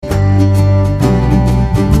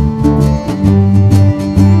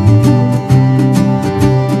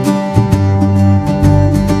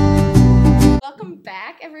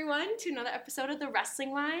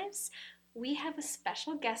Wrestling Wives. We have a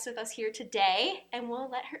special guest with us here today, and we'll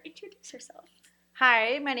let her introduce herself.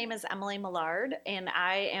 Hi, my name is Emily Millard, and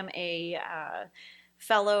I am a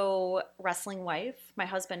fellow wrestling wife. My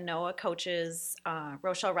husband Noah coaches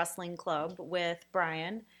Rochelle Wrestling Club with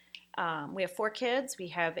Brian. We have 4 kids. We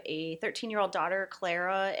have a 13-year-old daughter,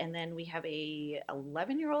 Clara, and then we have a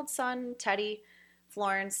 11-year-old son, Teddy.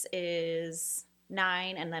 Florence is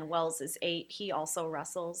 9, and then Wells is 8. He also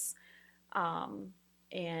wrestles.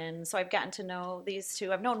 And so I've gotten to know these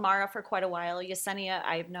two. I've known Mara for quite a while. Yesenia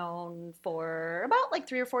I've known for about like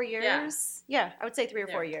 3 or 4 years. Yeah, I would say 3 or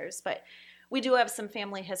 4 years. But we do have some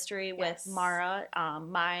family history with Mara.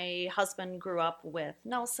 My husband grew up with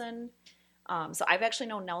Nelson. So I've actually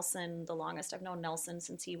known Nelson the longest. I've known Nelson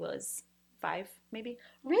since he was 5, maybe.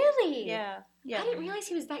 Really? Yeah. I didn't realize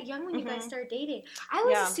he was that young when you guys started dating. I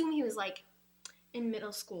always assumed he was like in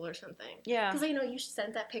middle school or something. Yeah. Because I know you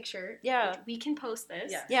sent that picture. Yeah. We can post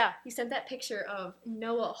this. Yeah. You sent that picture of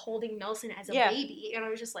Noah holding Nelson as a baby, and I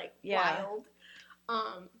was just like, wild.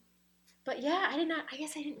 But yeah, I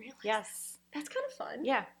guess I didn't realize. Yes. That's kind of fun.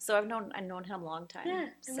 Yeah. So I've known him a long time. Yeah.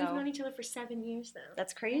 And we've known each other for 7 years now.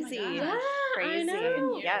 That's crazy. Oh my gosh. Yeah, crazy. I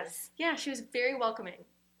know. Yes. Yeah, she was very welcoming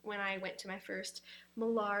when I went to my first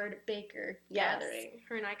Millard Baker gathering.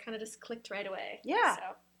 Her and I kind of just clicked right away. Yeah. So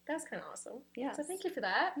that's kind of awesome. Yeah. So thank you for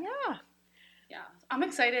that. Yeah. Yeah. I'm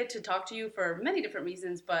excited to talk to you for many different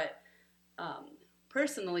reasons, but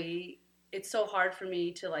personally, it's so hard for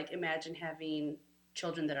me to like imagine having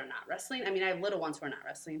children that are not wrestling. I mean, I have little ones who are not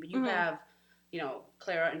wrestling, but you have,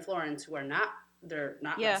 Clara and Florence who are not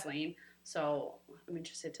wrestling. So I'm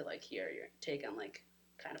interested to like hear your take on like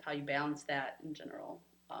kind of how you balance that in general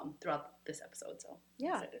throughout this episode. So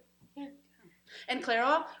excited. Yeah. And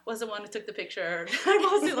Clara was the one who took the picture. I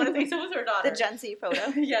posted one of these. It was her daughter. The Gen Z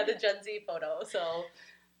photo. Yeah, the Gen Z photo. So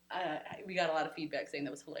we got a lot of feedback saying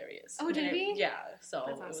that was hilarious. Oh, did we? Yeah. So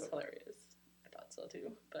That's awesome. It was hilarious. I thought so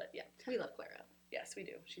too. But yeah. We love Clara. Yes, we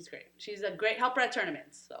do. She's great. She's a great helper at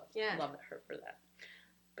tournaments. So yeah. Love her for that.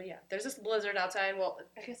 But yeah, there's this blizzard outside. Well,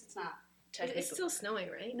 I guess it's not technically. It's still snowing,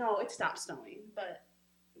 right? No, it stopped snowing. But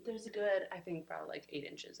there's a good, I think, probably like 8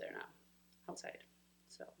 inches there now outside.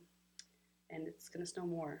 So. And it's going to snow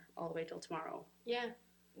more all the way till tomorrow. Yeah.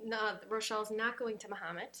 No, Rochelle's not going to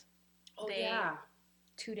Mahomet. Oh, yeah.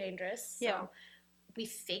 Too dangerous. Yeah. So we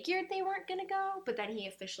figured they weren't going to go, but then he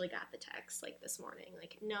officially got the text, like, this morning.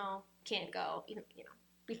 Like, no, can't go. You know,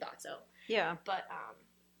 we thought so. Yeah. But,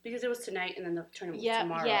 because it was tonight and then the tournament was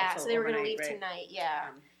tomorrow. Yeah, so they were going to leave right? tonight, yeah.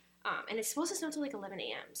 And it's supposed to snow till, like, 11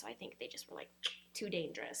 a.m., so I think they just were, like, too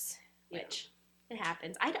dangerous, which... It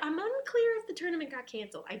happens. I'm unclear if the tournament got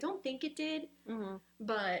canceled. I don't think it did,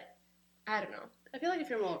 but I don't know. I feel like if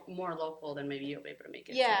you're more local, then maybe you'll be able to make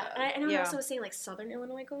it. Yeah, and I'm also saying like Southern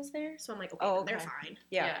Illinois goes there, so I'm like, okay, they're fine.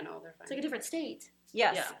 Yeah, no, they're fine. It's like a different state.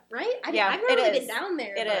 Yes. Yeah. Right? I've never really been down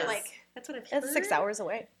there. It is. Like, that's what I've heard. It's 6 hours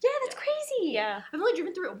away. Yeah, that's crazy. Yeah. I've only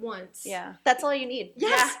driven through it once. Yeah. That's all you need.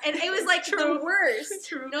 Yes. Yeah. And it was like the worst.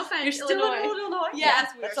 True. No offense, You're still in Illinois?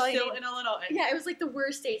 Yes, we are still in Illinois. Yeah, it was like the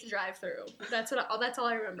worst state to drive through. That's all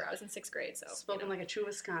I remember. I was in 6th grade, so. Spoken like a true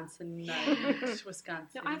Wisconsin. Wisconsin.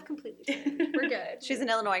 No, I've completely changed. We're good. She's an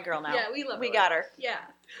Illinois girl now. Yeah, we love her. We got her. Yeah.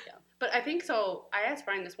 But I think so. I asked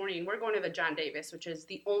Brian this morning. We're going to the John Davis, which is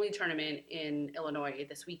the only tournament in Illinois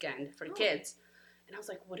this weekend for the kids. And I was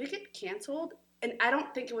like, would it get canceled? And I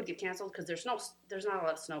don't think it would get canceled because there's not a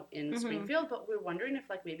lot of snow in Springfield. But we're wondering if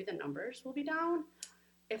like maybe the numbers will be down,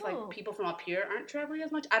 if like people from up here aren't traveling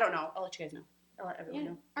as much. I don't know. I'll let you guys know. I'll let everyone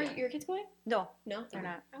know. Are your kids going? No, they're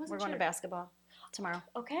not. We're going to basketball tomorrow.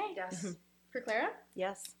 Okay. Yes. For Clara?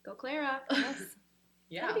 Yes. Go Clara. Yes.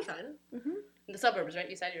 Yeah. That'll be fun. In the suburbs, right?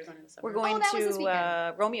 You said you were going to the suburbs. We're going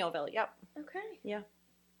to Romeoville. Yep. Okay. Yeah.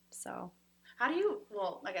 So. How do you?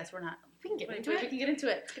 Well, I guess we're not. We can get into it. We can get into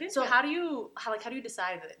it. So how do you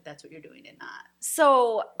decide that that's what you're doing and not?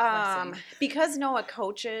 So because Noah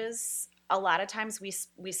coaches, a lot of times we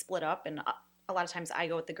split up, and a lot of times I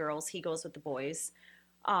go with the girls, he goes with the boys.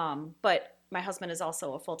 But my husband is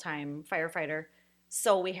also a full-time firefighter,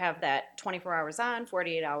 so we have that 24 hours on,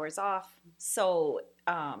 48 hours off. So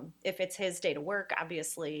if it's his day to work,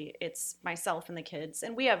 obviously it's myself and the kids,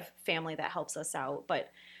 and we have family that helps us out.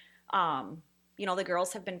 But the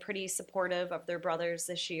girls have been pretty supportive of their brothers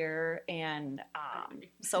this year, and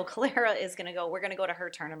so Clara is going to go. We're going to go to her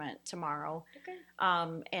tournament tomorrow. Okay.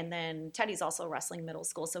 And then Teddy's also wrestling middle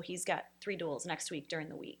school, so he's got 3 duels next week during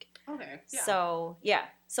the week. Okay. Yeah.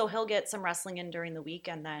 So he'll get some wrestling in during the week,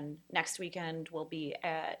 and then next weekend we'll be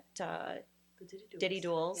at Diddy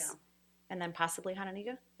Duels, and then possibly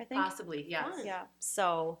Hananiga, I think. Possibly, yes. Yeah.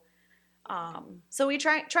 So we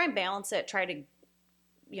try and balance it. Try to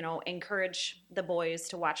encourage the boys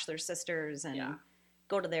to watch their sisters and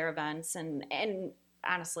go to their events. And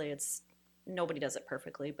honestly, nobody does it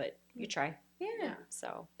perfectly, but you try. Yeah.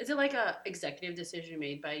 So is it like a executive decision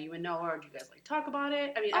made by you and Noah, or do you guys like talk about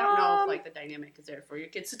it? I mean, I don't know if like the dynamic is there for your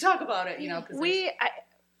kids to talk about it, because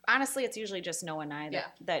honestly, it's usually just Noah and I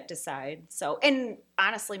that decide. So, and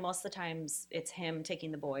honestly, most of the times it's him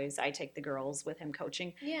taking the boys. I take the girls with him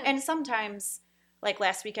coaching. Yeah. And sometimes, like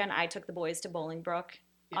last weekend, I took the boys to Bolingbrook.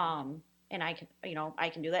 Yeah. And I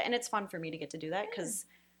can do that. And it's fun for me to get to do that because,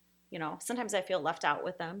 sometimes I feel left out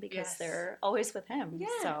with them because they're always with him. Yeah.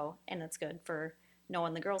 So, and it's good for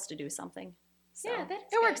knowing the girls to do something. So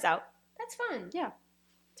it works out. That's fun. Yeah.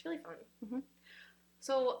 It's really fun. Mm-hmm.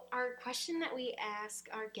 So our question that we ask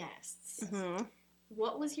our guests,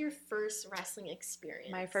 what was your first wrestling experience?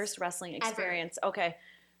 My first wrestling experience. Ever. Okay.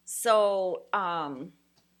 So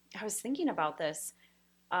I was thinking about this.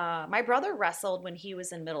 My brother wrestled when he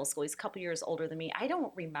was in middle school. He's a couple years older than me. I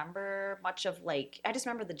don't remember much of I just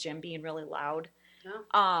remember the gym being really loud.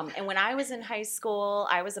 Yeah. And when I was in high school,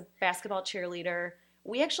 I was a basketball cheerleader.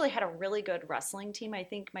 We actually had a really good wrestling team. I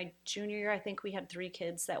think my junior year, we had 3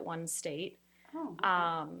 kids that won state. Oh,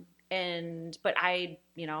 okay. But I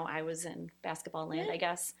was in basketball land, I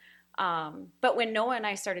guess. But when Noah and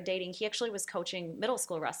I started dating, he actually was coaching middle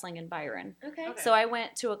school wrestling in Byron. Okay. So I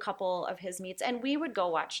went to a couple of his meets, and we would go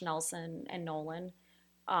watch Nelson and Nolan.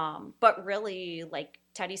 But really, like,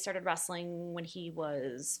 Teddy started wrestling when he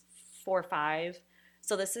was 4 or 5.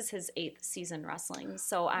 So this is his 8th season wrestling.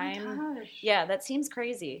 So that seems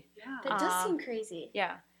crazy. Yeah. That does seem crazy.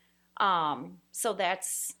 Yeah. So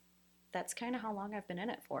that's kind of how long I've been in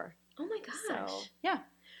it for. Oh my gosh. So, yeah.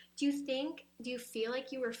 Do you feel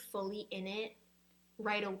like you were fully in it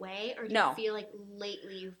right away, or do No. you feel like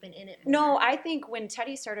lately you've been in it more? No, I think when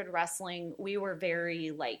Teddy started wrestling, we were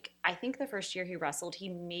very, I think the first year he wrestled, he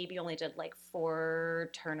maybe only did 4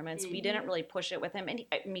 tournaments. Mm-hmm. We didn't really push it with him. And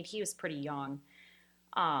he was pretty young.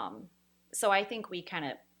 So I think we kind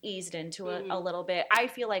of eased into it a little bit. I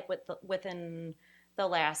feel like within the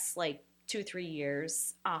last 2-3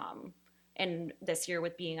 years, and this year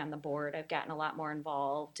with being on the board, I've gotten a lot more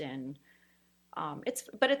involved, and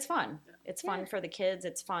it's fun. It's fun for the kids.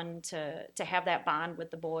 It's fun to have that bond with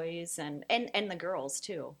the boys and the girls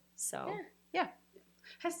too. So yeah.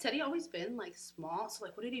 Has Teddy always been small? So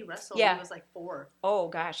what did he wrestle Yeah. when he was 4? Oh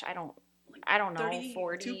gosh, I don't know, 32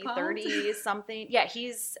 40, pounds? 30 something. Yeah,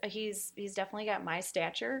 he's definitely got my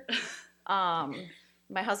stature.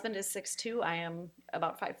 My husband is 6'2". I am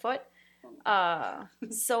about 5 foot.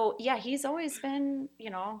 So yeah, he's always been,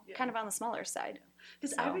 kind of on the smaller side.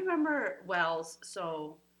 Because I remember Wells,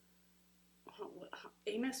 so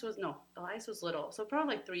Elias was little. So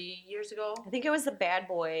probably 3 years ago. I think it was the Bad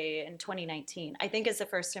Boy in 2019. I think it's the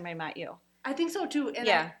first time I met you. I think so too.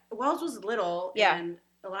 And Wells was little and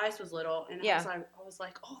Elias was little, and I was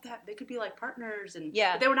like, oh, that they could be partners, and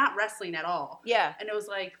but they were not wrestling at all. Yeah, and it was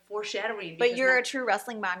foreshadowing. But you're a true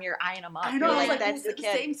wrestling mom. You're eyeing them up. I know, you're that's the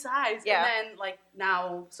kid. Same size. Yeah. And then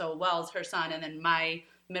now, so Wells, her son, and then my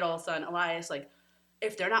middle son Elias,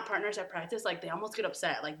 if they're not partners at practice, they almost get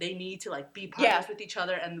upset. They need to be partners with each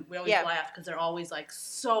other, and we always laugh because they're always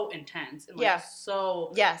so intense and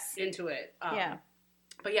so into it.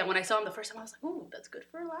 But yeah, when I saw him the first time, I was like, ooh, that's good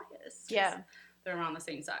for Elias. Yeah. They're around the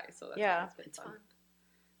same size, so that's been fun.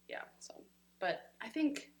 Yeah, so, but I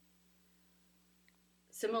think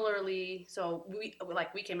similarly, so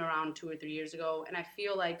we came around 2 or 3 years ago, and I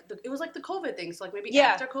feel it was the COVID thing, so maybe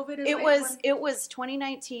after COVID is it was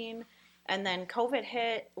 2019, and then COVID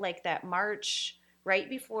hit that March right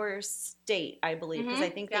before state, I believe, because I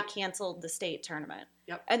think they canceled the state tournament.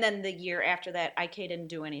 Yep. And then the year after that, IK didn't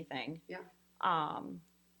do anything. Yeah.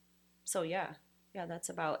 So yeah, that's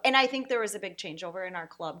about. And I think there was a big changeover in our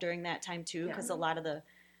club during that time too, because a lot of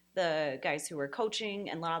the guys who were coaching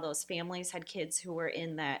and a lot of those families had kids who were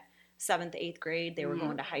in that 7th, 8th grade. They were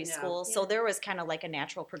going to high school, so there was kind of a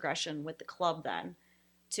natural progression with the club then,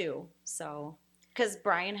 too. So, because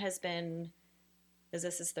Brian has been, is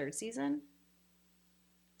this his 3rd season?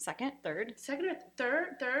 2nd, 3rd? 2nd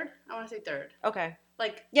or 3rd? I want to say 3rd. Okay.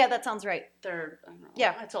 Yeah, that sounds right. 3rd. I don't know.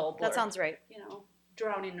 Yeah, it's all blurred. That sounds right.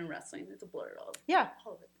 Drowning in wrestling. It's a blur all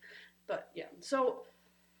of it. But yeah. So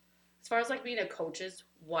as far as being a coach's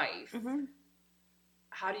wife,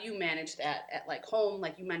 how do you manage that at home?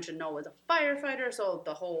 You mentioned Noah's a firefighter, so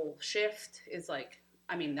the whole shift is I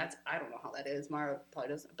don't know how that is. Mara probably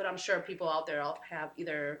doesn't, but I'm sure people out there have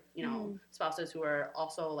either spouses who are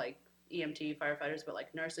also EMT firefighters, but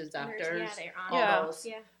nurses, doctors, all those.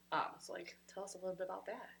 Yeah. So tell us a little bit about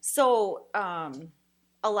that. So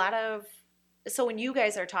a lot of so when you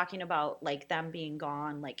guys are talking about like them being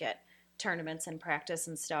gone, like at tournaments and practice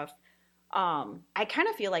and stuff, I kind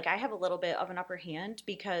of feel like I have a little bit of an upper hand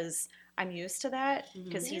because I'm used to that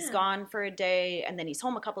because he's gone for a day and then he's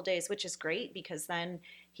home a couple days, which is great because then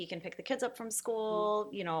he can pick the kids up from school,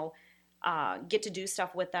 you know, get to do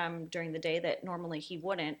stuff with them during the day that normally he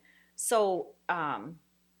wouldn't. So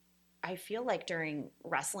I feel like during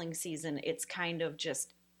wrestling season, it's kind of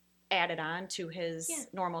just added on to his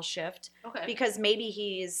normal shift because maybe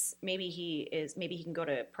he can go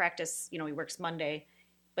to practice, you know, he works Monday,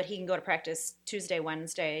 but he can go to practice Tuesday,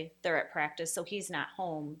 Wednesday, they're at practice, so he's not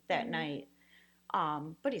home that night,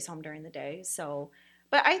 but he's home during the day. So,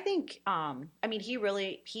 but I think, I mean,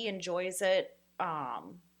 he enjoys it,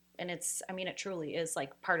 and it truly is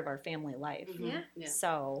like part of our family life.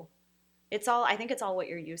 So I think it's all what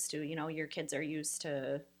you're used to, you know, your kids are used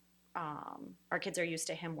to, our kids are used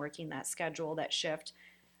to him working that schedule, that shift.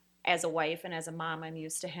 As a wife and as a mom, I'm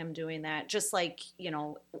used to him doing that. Just like, you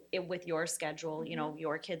know, with your schedule, you know,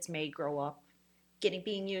 your kids may grow up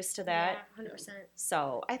being used to that. Yeah, 100%.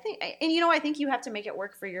 So I think, and you know, I think you have to make it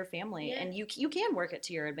work for your family, and you can work it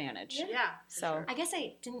to your advantage. Yeah. So sure. I guess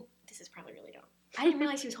this is probably really dumb. I didn't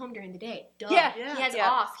realize he was home during the day. Duh. Yeah. He has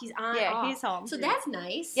off. He's on off. He's home. So that's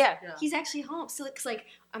nice. Yeah. He's actually home. So it's like,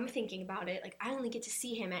 I'm thinking about it. Like, I only get to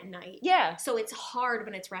see him at night. Yeah. So it's hard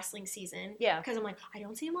when it's wrestling season. Yeah. Because I'm like, I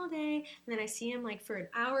don't see him all day. And then I see him, like, for an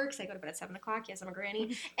hour because I go to bed at 7 o'clock. Yes, I'm a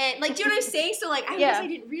granny. And, like, do you know what I'm saying? So, like, I guess I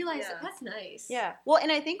didn't realize that. That's nice. Yeah. Well,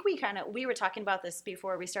 and I think we were talking about this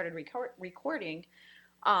before we started recording.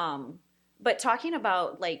 But talking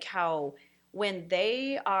about, like, how when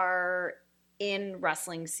they are in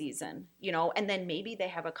wrestling season, you know, and then maybe they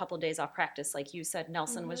have a couple of days off practice. Like you said,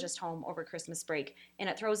 Nelson was just home over Christmas break, and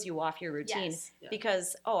it throws you off your routine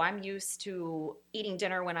because, I'm used to eating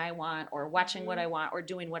dinner when I want or watching what I want or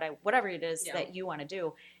doing whatever it is that you want to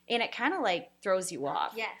do. And it kind of like throws you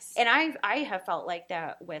off. Yes. And I have felt like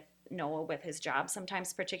that with Noah, with his job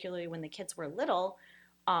sometimes, particularly when the kids were little.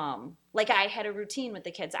 Like I had a routine with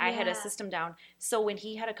the kids. I had a system down. So when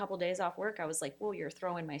he had a couple days off work, I was like, whoa, you're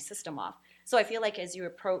throwing my system off. So I feel like as you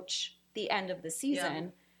approach the end of the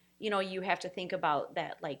season, you know, you have to think about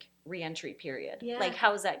that like re-entry period. Yeah. Like,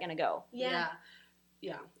 how's that going to go? Yeah.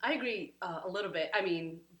 I agree a little bit. I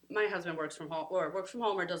mean, my husband works from home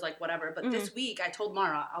or does like whatever. But this week I told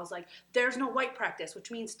Mara, I was like, there's no white practice,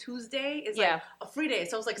 which means Tuesday is like a free day.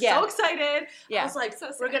 So I was like so excited. I was like,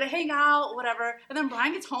 we're going to hang out, whatever. And then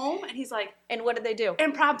Brian gets home and he's like, and what did they do?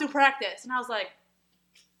 Impromptu practice. And I was like,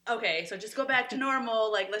 okay, so just go back to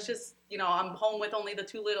normal. Like, let's just, you know, I'm home with only the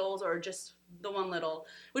two littles or just the one little,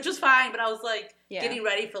 which was fine. But I was like getting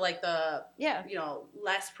ready for like the, you know,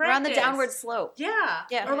 less practice. We're on the downward slope. Yeah.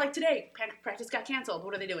 Or like today, practice got canceled.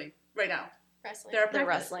 What are they doing right now? Wrestling. They're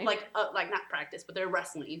wrestling. Like not practice, but they're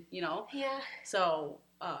wrestling, you know? Yeah. So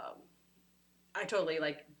I totally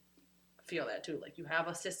like feel that too. Like you have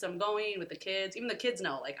a system going with the kids. Even the kids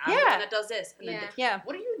know, like, I'm the one that does this. And then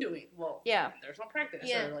what are you doing? Well, there's no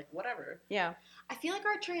practice or like whatever. Yeah. I feel like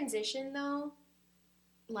our transition though,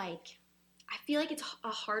 like, I feel like it's a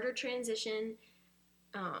harder transition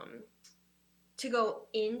to go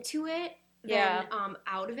into it than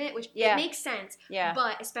out of it, which it makes sense. Yeah.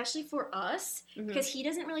 But especially for us, because he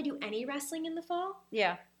doesn't really do any wrestling in the fall.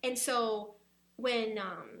 Yeah. And so when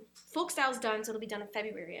folk style's done, so it'll be done in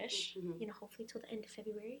February-ish, you know, hopefully till the end of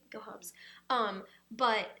February. Go Hubs.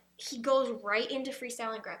 But he goes right into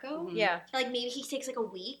freestyle and Greco. Yeah. Like maybe he takes like a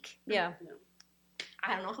week. Yeah.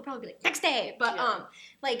 I don't know. He'll probably be like next day. But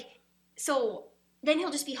like, so then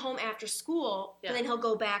he'll just be home after school, and then he'll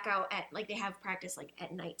go back out at, like, they have practice, like,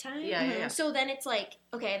 at nighttime. Yeah. So then it's like,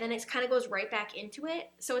 okay, then it kind of goes right back into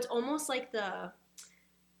it. So it's almost like the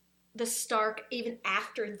Stark even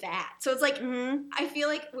after that. So it's like, I feel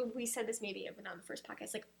like we said this maybe even on the first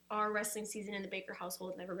podcast, like, our wrestling season in the Baker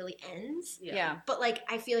household never really ends. Yeah. But, like,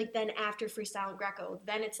 I feel like then after freestyle and Greco,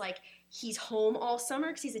 then it's like he's home all summer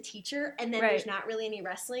because he's a teacher, and then there's not really any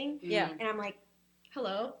wrestling. Yeah. And I'm like,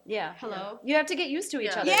 hello? Yeah. Hello? You have to get used to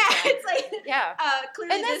each other. Yeah, it's like,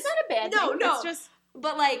 clearly and that's not a bad thing. No. It's just...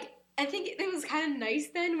 But, like, I think it was kind of nice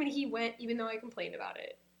then when he went, even though I complained about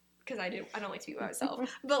it. Because I don't like to be by myself.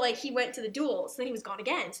 But, like, he went to the duels, then he was gone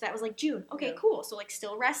again. So that was, like, June. Okay, cool. So, like,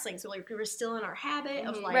 still wrestling. So, like, we were still in our habit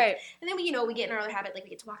of, like... And then, we get in our other habit. Like,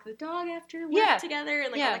 we get to walk the dog after work together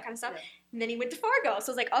and, like, all that kind of stuff. And then he went to Fargo.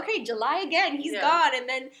 So, I was like, okay, July again. He's gone. And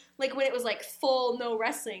then, like, when it was, like, full no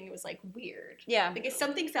wrestling, it was, like, weird. Yeah. Like,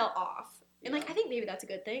 something fell off. And, like, I think maybe that's a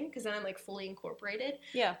good thing. Because then I'm, like, fully incorporated.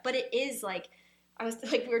 Yeah. But it is, like... I was,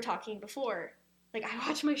 like, we were talking before. Like, I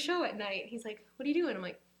watch my show at night. He's like, what are you doing? I'm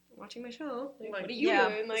like... watching my show. Like, Like, what are you yeah.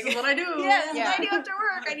 doing? Like, This is what I do. Yeah, this is Yeah. what I do after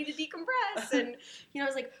work. I need to decompress. And, I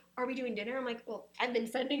was like, are we doing dinner? I'm like, well, I've been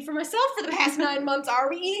fending for myself for the past 9 months. Are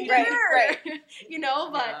we eating dinner? Right. But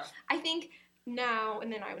Yeah. I think now,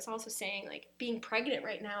 and then I was also saying, like, being pregnant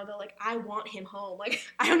right now, though, like, I want him home. Like,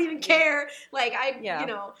 I don't even care. Like, I'm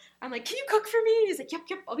like, can you cook for me? He's like, yep,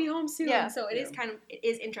 I'll be home soon. Yeah. So it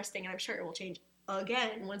is interesting, and I'm sure it will change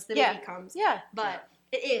again once the Yeah. baby comes. Yeah. But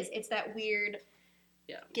it's that weird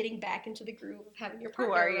getting back into the groove of having your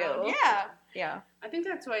partner Who are around. you? Yeah. Yeah. I think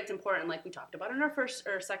that's why it's important, like we talked about in our first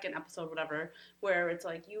or second episode, whatever, where it's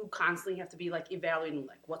like you constantly have to be like evaluating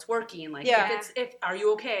like what's working, like if are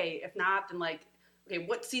you okay? If not, then like, okay,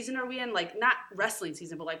 what season are we in? Like, not wrestling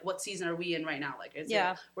season, but like what season are we in right now? Like, is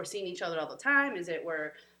it we're seeing each other all the time? Is it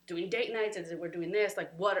we're doing date nights? Is it we're doing this?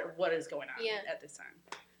 Like, what is going on at this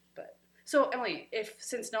time? But so Emily,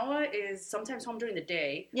 since Noah is sometimes home during the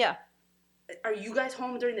day, are you guys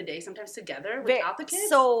home during the day sometimes together without the kids?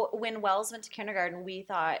 So when Wells went to kindergarten, we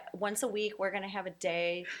thought once a week we're going to have a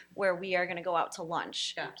day where we are going to go out to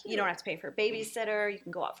lunch. Yeah. You don't have to pay for a babysitter. You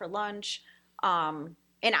can go out for lunch. And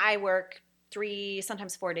I work 3,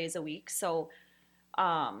 sometimes 4 days a week. So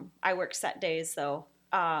I work set days though.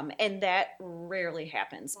 And that rarely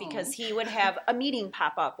happens because he would have a meeting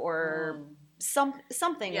pop up or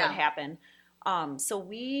something would happen. So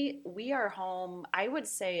we are home, I would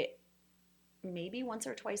say, maybe once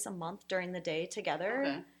or twice a month during the day together.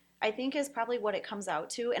 Okay. I think is probably what it comes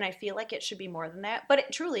out to, and I feel like it should be more than that. But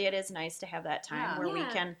it is nice to have that time where we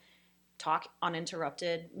can talk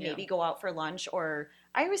uninterrupted, maybe go out for lunch, or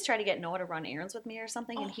I always try to get Noah to run errands with me or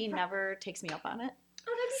something, and he never takes me up on it.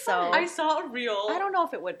 Oh, that'd be So fun. I saw a reel. I don't know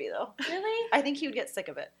if it would be though. Really? I think he would get sick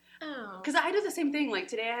of it. Oh. Because I do the same thing. Like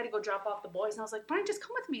today I had to go drop off the boys and I was like, Brian, just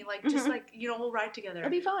come with me. Like, just like, we'll ride together.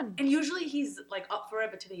 It'd be fun. And usually he's like up for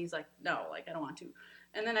it, but today he's like, no, like I don't want to.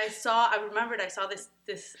 And then I remembered I saw this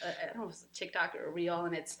I don't know if it was a TikTok or a reel,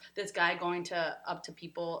 and it's this guy going up to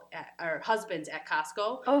people or husbands at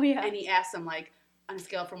Costco. Oh yeah. And he asked them like, on a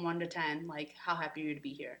scale from 1 to 10, like how happy are you to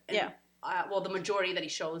be here? And, well, the majority that he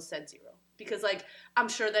shows said 0 because like I'm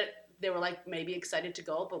sure that they were like maybe excited to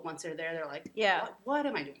go, but once they're there, they're like, what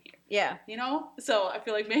am I doing here? Yeah. So I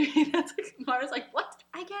feel like maybe that's like Mara's like, what?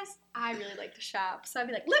 I guess I really like to shop, so I'd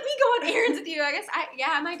be like, let me go on errands with you. I guess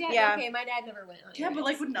my dad. Okay, my dad never went on errands. Yeah, but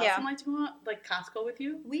like would Nelson like to go on like Costco with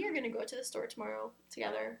you? We are gonna go to the store tomorrow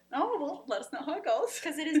together. Oh well, let us know how it goes.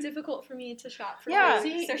 Because it is difficult for me to shop for him.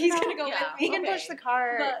 so he's gonna go with me. He can push the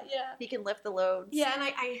cart. But, he can lift the loads. Yeah, and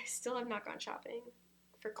I still have not gone shopping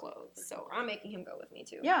for clothes, so I'm making him go with me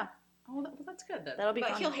too. Yeah. Oh, that's good then. That'll be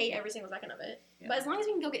fun. But he'll hate every single second of it. Yeah. But as long as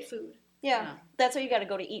we can go get food. Yeah. That's what you got to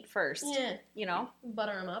go to eat first. Yeah.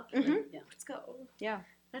 Butter him up. Mm-hmm. Yeah. Let's go. Yeah.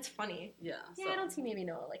 That's funny. Yeah. Yeah, I don't see maybe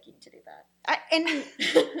Noah liking to do that.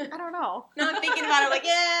 I don't know. No, I'm thinking about it like,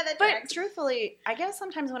 that But tracks. truthfully, I guess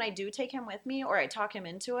sometimes when I do take him with me or I talk him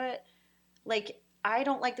into it, like, I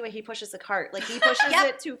don't like the way he pushes the cart. Like, he pushes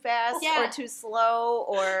it too fast or too slow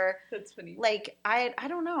or... That's funny. Like, I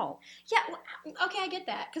don't know. Yeah, well, okay, I get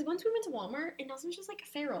that. Because once we went to Walmart, and Nelson was just like a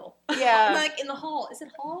feral. Yeah. Like, in the hall. Is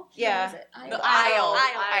it hall? Yeah. What is it? The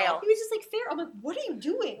aisle. He was just like feral. I'm like, what are you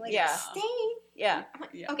doing? Like, stay. Yeah. I'm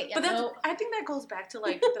like, okay, But I think that goes back to,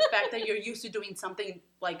 like, the fact that you're used to doing something,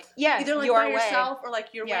 like, either, like, your by way. yourself or,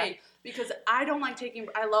 like, your way. Because I don't like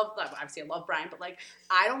obviously I love Brian, but, like,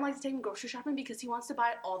 I don't like to take him grocery shopping because he wants to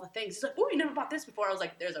buy all the things. He's like, oh, you never bought this before. I was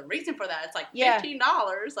like, there's a reason for that. It's, like,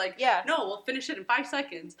 $15. Like, no, we'll finish it in 5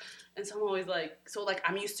 seconds. And so I'm always like,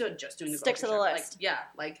 I'm used to just doing the Stick grocery to the shopping. list.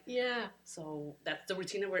 Yeah. So that's the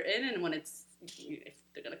routine that we're in, and when if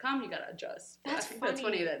they're gonna come, you gotta adjust. That's funny. That's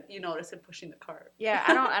funny that you notice him pushing the cart. Yeah,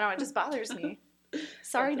 I don't. It just bothers me.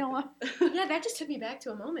 Sorry, Noah. Yeah, that just took me back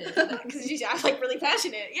to a moment because I was like really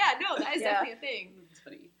passionate. Yeah, no, that is definitely a thing. That's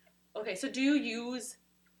funny. Okay, so do you use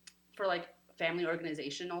for like family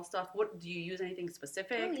organizational stuff? What do you use? Anything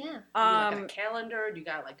specific? Oh yeah. Do you like a calendar? Do you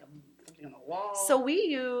got like something on the wall? So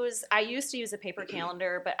I used to use a paper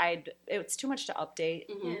calendar, but it's too much to update.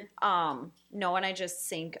 Mm-hmm. Noah and I just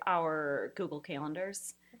sync our Google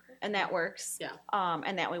calendars, and that works. Yeah.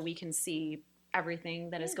 And that way we can see everything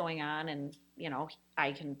that is going on, and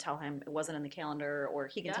I can tell him it wasn't in the calendar, or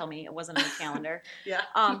he can tell me it wasn't in the calendar.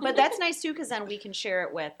 But that's nice too, because then we can share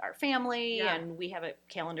it with our family, and we have a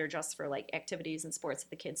calendar just for like activities and sports that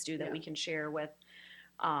the kids do that we can share with,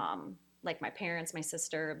 like my parents, my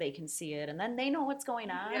sister. They can see it, and then they know what's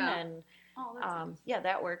going on, and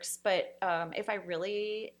that works. But if I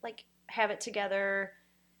really like have it together,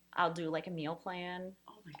 I'll do like a meal plan.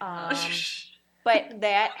 Oh my gosh. But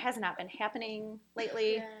that has not been happening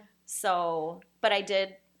lately. Yeah. So, but I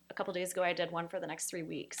did a couple days ago I did one for the next 3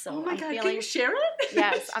 weeks. So oh my I'm God, feeling, can you share it?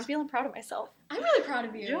 Yes, I'm feeling proud of myself. I'm really proud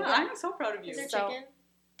of you. Yeah, I'm so proud of you. Is there So- chicken?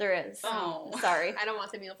 There is. Oh. Sorry. I don't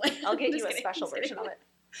want the meal plan. I'll get Just you a kidding. special Just kidding. version of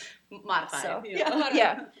it. Modified. So, Yeah.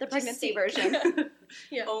 Yeah, the pregnancy steak. version.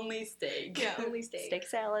 Yeah. Only steak. Yeah, only steak. Steak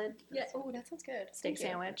salad, Yeah. Oh, that sounds good. steak Thank you.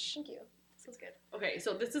 sandwich. Thank you. That sounds good. Okay,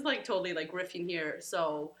 so this is like totally like riffing here.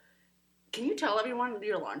 So, can you tell everyone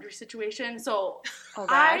your laundry situation? So, Oh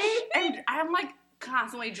gosh. I'm like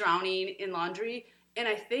constantly drowning in laundry, and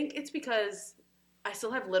I think it's because I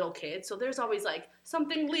still have little kids. So there's always like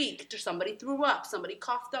something leaked, or somebody threw up, somebody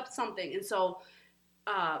coughed up something, and so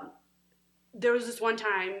there was this one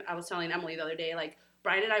time I was telling Emily the other day, like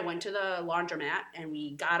Brian and I went to the laundromat and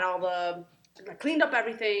we got cleaned up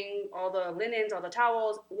everything, all the linens, all the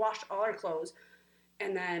towels, washed all our clothes.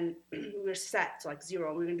 And then we were set to like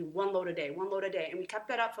 0. We were going to do one load a day. And we kept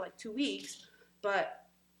that up for like 2 weeks. But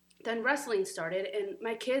then wrestling started, and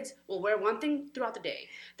my kids will wear one thing throughout the day.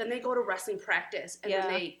 Then they go to wrestling practice, and then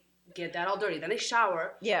they get that all dirty. Then they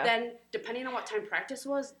shower. Yeah. Then, depending on what time practice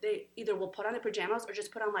was, they either will put on their pajamas or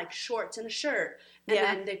just put on like shorts and a shirt. And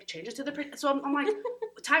then they change it to the so I'm like,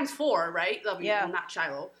 times 4, right? Well, not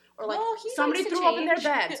Shiloh. Or like Well, he somebody likes to threw up in their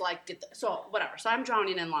change. bed. So like, so whatever. So I'm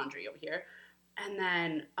drowning in laundry over here. And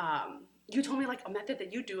then you told me like a method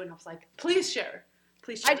that you do, and I was like, please share.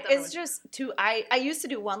 Please share. It's just I used to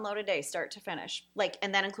do one load a day, start to finish, like,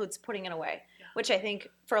 and that includes putting it away, which I think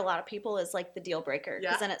for a lot of people is like the deal breaker,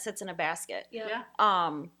 because then it sits in a basket. Yeah.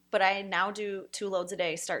 But I now do 2 loads a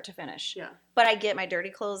day, start to finish. Yeah. But I get my dirty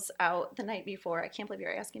clothes out the night before. I can't believe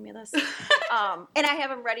you're asking me this. And I have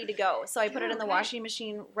them ready to go, so I put it in the washing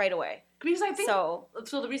machine right away. Because I think so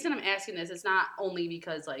the reason I'm asking this is not only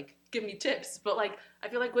because like give me tips, but like I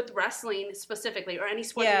feel like with wrestling specifically, or any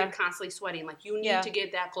sport that you're constantly sweating, like you need to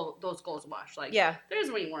get those clothes washed. Like there's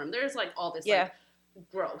ringworm, there's like all this like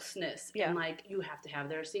grossness, and like you have to have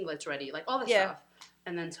their singlets ready, like all this stuff.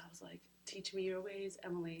 And then so I was like, teach me your ways,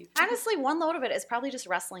 Emily. Honestly, one load of it is probably just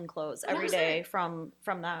wrestling clothes every day from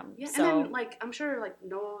them. Yeah, so. and then like I'm sure like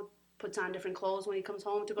Noah puts on different clothes when he comes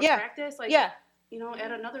home to go to practice. Like you know,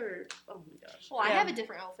 add another. Oh my gosh. Well, I have a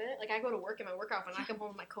different outfit. Like I go to work in my work outfit, and I come home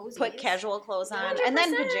with my cozies. Put casual clothes on, 100%. and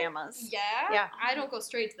then pajamas. Yeah. I don't go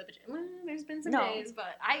straight to the pajamas. There's been some days,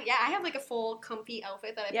 but I have like a full comfy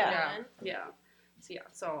outfit that I put on. Yeah.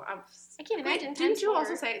 So I can't imagine. Didn't you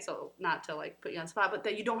also say, so not to like put you on the spot, but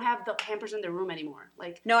that you don't have the hampers in their room anymore?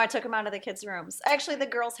 Like no, I took them out of the kids' rooms. Actually, the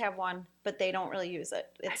girls have one, but they don't really use it.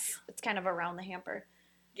 It's kind of around the hamper.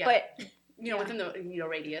 Yeah. But within the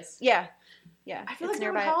radius. Yeah. I feel like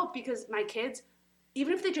that would help, because my kids,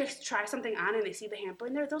 even if they just try something on and they see the hamper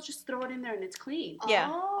in there, they'll just throw it in there and it's clean. Yeah.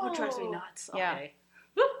 Oh, it drives me nuts. Yeah. Okay.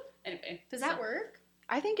 Woo. Anyway. Does that work?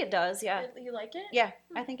 I think it does. Yeah. You like it? Yeah,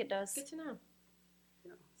 I think it does. Good to know.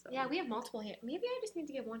 Yeah, we have multiple maybe I just need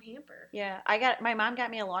to get one hamper. Yeah, my mom got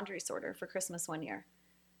me a laundry sorter for Christmas one year.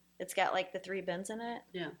 It's got like the 3 bins in it.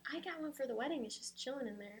 Yeah. I got one for the wedding. It's just chilling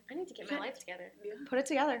in there. I need to get my life together. Yeah. Put it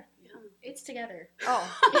together. Yeah. It's together. Oh.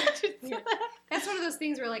 Yeah. That's one of those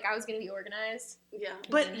things where like I was going to be organized. Yeah.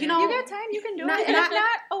 But you know, you got time, you can do it. Not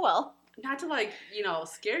oh well. Not to like,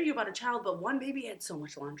 scare you about a child, but one baby had so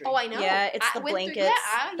much laundry. Oh, I know. Yeah, it's the blankets,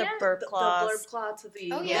 the burp cloths. The blurb cloths, the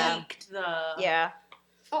leaked,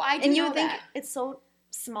 Oh, I do and know you think that. it's so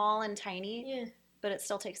small and tiny. Yeah. But it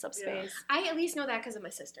still takes up space. I at least know that because of my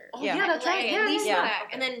sister. Oh, yeah, that's right. I at least know that.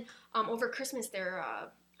 Okay. And then over Christmas, their,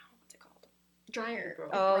 what's it called? Dryer.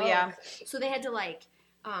 Oh, yeah. So they had to, like,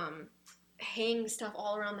 hang stuff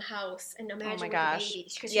all around the house and imagine my with gosh. the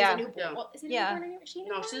baby. Because she's a newborn. Yeah. Well, is it a newborn anymore? Is she a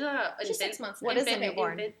newborn? No, she's 6 months. What is a infant.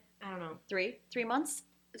 newborn? Infant. I don't know. 3 months?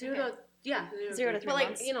 0 to 0 to 3 But, like,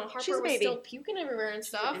 months. Harper She's a was baby. still puking everywhere and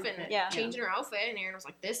stuff and changing her outfit. And Aaron was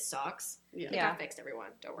like, this sucks. Yeah. Like, I fixed everyone.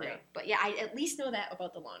 Don't worry. Yeah. But, yeah, I at least know that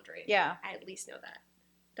about the laundry. Yeah. I at least know that.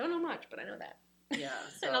 Don't know much, but I know that. Yeah.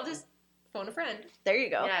 And I'll just phone a friend. There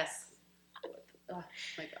you go. Yes. Oh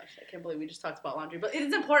my gosh, I can't believe we just talked about laundry, but it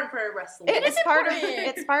is important for wrestling. It's part of it.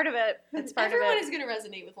 important. It's part of it. It's part Everyone of it. is going to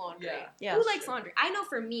resonate with laundry. Yeah. Who likes laundry? I know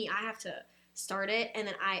for me, I have to start it, and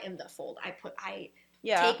then I am the fold. I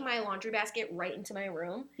take my laundry basket right into my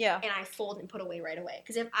room, and I fold and put away right away.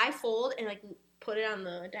 Because if I fold and like put it on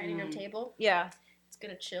the dining room table, it's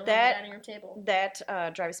gonna chill on the dining room table.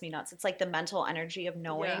 That drives me nuts. It's like the mental energy of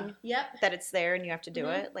knowing that it's there and you have to do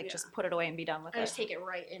it. Like just put it away and be done with it. I just take it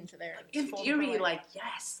right into there. In theory, like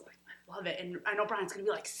yes, like I love it, and I know Brian's gonna be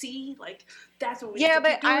like, see, like that's what we. Yeah, need to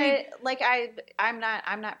but keep doing.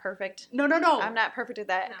 I'm not perfect. No. I'm not perfect at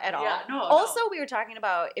that at all. Yeah, no. Also, we were talking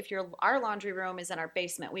about if our laundry room is in our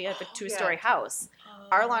basement. We have a 2-story house.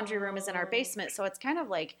 Our laundry room is in our basement, so it's kind of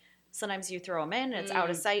like Sometimes you throw them in, and it's out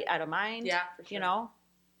of sight, out of mind. Yeah, for sure. You know?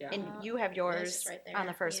 Yeah. And you have yours right there. on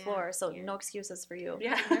the first floor, so no excuses for you.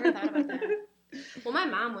 Yeah. I never thought about that. Well, my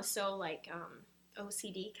mom was so, like,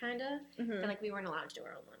 OCD, kind of, that, like, we weren't allowed to do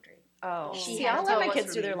our own laundry. Oh. She I'll had let to- my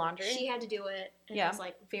kids do their laundry. She had to do it, and Yeah. it was,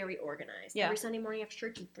 like, very organized. Yeah. Every Sunday morning after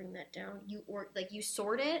church, you bring that down. You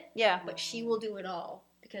sort it, Yeah. but she will do it all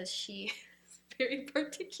because she is very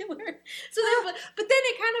particular. So then, but then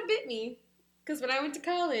it kind of bit me because when I went to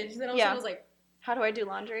college, then all of a sudden I was like, how do I do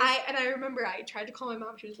laundry? I remember I tried to call my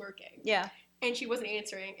mom. She was working. Yeah. And she wasn't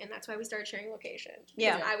answering, and that's why we started sharing location.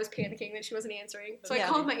 Yeah. I was panicking that she wasn't answering. So I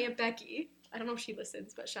called my Aunt Becky. I don't know if she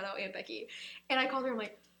listens, but shout out Aunt Becky. And I called her, I'm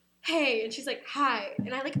like, hey. And she's like, hi.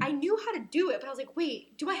 And I knew how to do it, but I was like,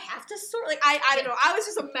 wait, do I have to sort? Like, I don't know. I was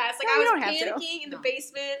just a mess. Like, No, I you was don't have to. panicking in the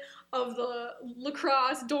basement of the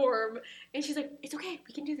lacrosse dorm. And she's like, it's okay.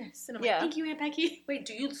 We can do this. And I'm like, thank you, Aunt Becky. Wait,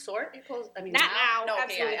 do you sort your clothes? I mean, Not now. No, okay,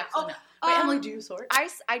 Absolutely not. absolutely not. Wait, Emily, do you sort?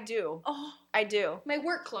 I do. Oh. I do. My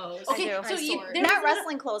work clothes. Okay, I so sort. Not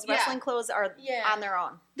wrestling clothes. Yeah. Wrestling clothes are on their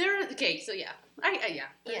own. Okay, so yeah.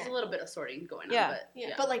 There's a little bit of sorting going on,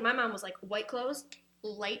 but But like my mom was like white clothes,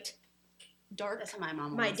 light, dark. That's how my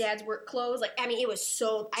mom was. My dad's work clothes. Like, I mean, it was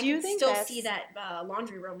so. I can still see that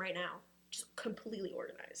laundry room right now, just completely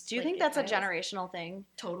organized. Do you think that's a generational thing?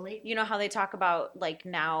 Totally. You know how they talk about like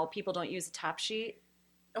now people don't use a top sheet?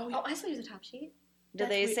 Oh, I still use a top sheet. Do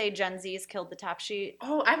they say Gen Z's killed the top sheet?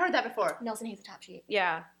 Oh, I've heard that before. Nelson hates a top sheet.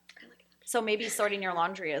 Yeah. I like it. So maybe sorting your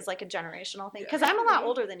laundry is like a generational thing. Because I'm a lot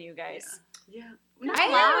older than you guys. Yeah.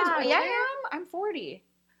 I am. I'm 40.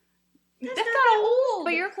 That's not old.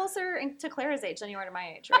 But you're closer to Clara's age than you are to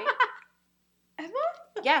my age, right? Emma?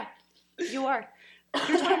 Yeah, you are.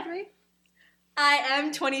 You're 23? I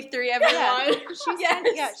am 23, everyone.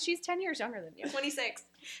 Yeah. She's 10 years younger than you. 26.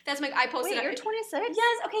 That's I posted. Wait, you're 26?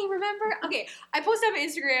 Yes. Okay. Remember? Okay. I posted on my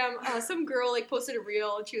Instagram. Some girl like posted a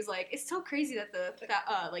reel, and she was like, "It's so crazy that the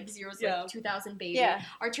like zeros like 2000 baby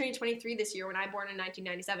are turning 23 this year. When I born in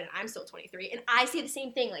 1997, I'm still 23, and I say the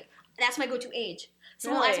same thing. Like that's my go-to age.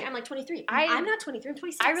 So really? I'm like 23. I'm not 23. I'm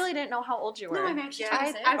 26. I really didn't know how old you were. No, I'm actually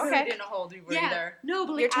 26. I really didn't know how old you were either. No,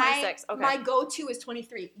 but like, you're 26. Okay. My go-to is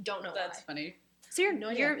 23. Don't know. That's why. funny. So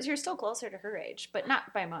you're still closer to her age, but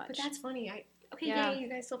not by much. But that's funny. Yay, you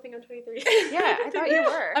guys still think I'm 23. Yeah, I thought you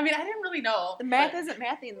were. I mean, I didn't really know. The math isn't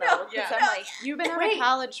mathing though. Because I'm like, you've been out of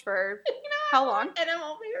college for how long? And I'm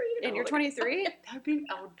all married. And you're 23? I would be.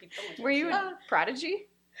 Were you a prodigy?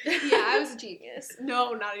 Yeah, I was a genius.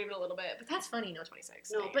 No, not even a little bit. But that's funny. No,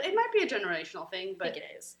 26. No, but it might be a generational thing. But I think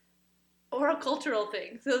it is. Or a cultural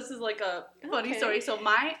thing. So this is like a funny story. So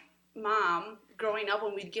my mom, growing up,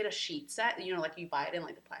 when we'd get a sheet set, like you buy it in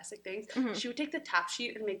like the plastic things, she would take the top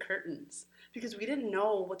sheet and make curtains. Because we didn't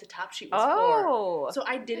know what the top sheet was for. So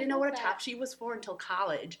I didn't know what a top sheet was for until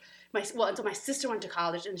college. Until my sister went to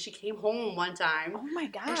college and she came home one time. Oh my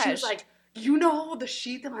gosh. And she was like, you know the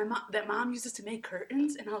sheet that mom uses to make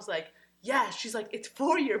curtains? And I was like, yeah. She's like, it's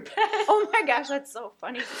for your bed. Oh my gosh, that's so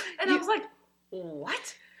funny. And I was like,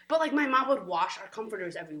 what? But like my mom would wash our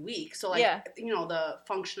comforters every week. So like, the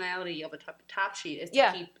functionality of a top sheet is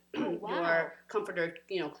to keep your comforter,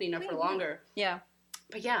 clean up for longer. Yeah.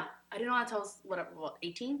 But yeah, I didn't know that until I was,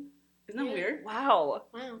 18? Isn't that weird? Wow.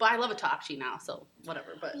 But I love a top sheet now, so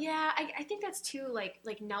whatever. But yeah, I think that's too, like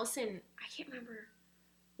Nelson, I can't remember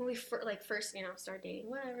when we first, started dating,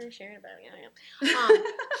 whatever, sharing about it,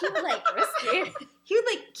 he would he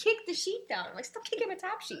would kick the sheet down. I'm like, stop kicking my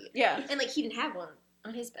top sheet. Yeah. And he didn't have one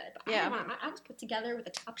on his bed, but I had one. I was put together with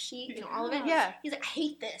a top sheet, all of it. Yeah. He's like, I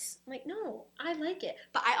hate this. I'm like, no, I like it.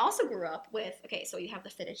 But I also grew up with, so you have the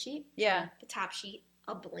fitted sheet. Yeah. The top sheet.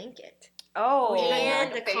 A blanket. Oh,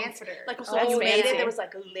 and the comforter. So you made it. There was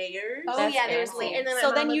layers. Oh yeah, there was layers.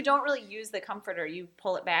 So then you don't really use the comforter. You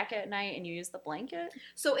pull it back at night and you use the blanket.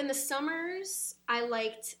 So in the summers, I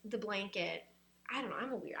liked the blanket. I don't know. I'm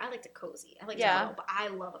weird. I like to cozy. I like to know, but I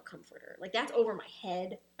love a comforter. Like that's over my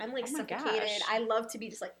head. I'm suffocated. Gosh. I love to be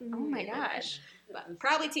just like. Oh my gosh. But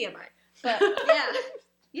probably TMI. But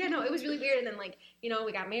yeah, no, it was really weird. And then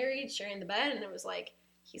we got married, sharing the bed, and it was like.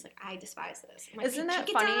 He's like, I despise this. I'm like, isn't that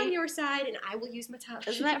funny? Get down on your side, and I will use my top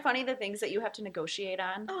sheet. Isn't that funny, the things that you have to negotiate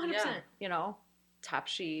on? Oh, 100%. Top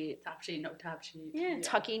sheet. Top sheet, no top sheet. Yeah.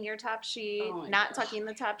 Tucking your top sheet, not tucking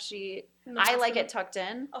the top sheet. No, I like it tucked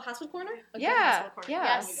in. Oh, hospital corner? Okay, yeah. hospital corner.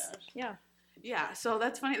 Yes. Oh my gosh. Yeah. Yeah, so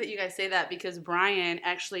that's funny that you guys say that because Brian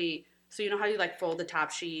actually, so you know how you fold the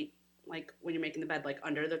top sheet when you're making the bed,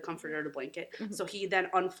 under the comforter or the blanket. Mm-hmm. So he then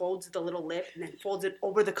unfolds the little lip and then folds it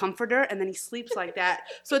over the comforter and then he sleeps like that.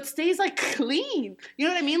 So it stays clean. You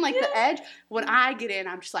know what I mean? The edge. When I get in,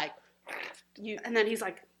 I'm just and then he's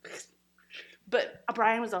like, But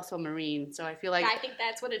Brian was also a Marine, so I feel like I think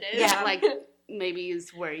that's what it is. yeah, like maybe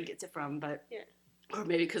is where he gets it from, but yeah. Or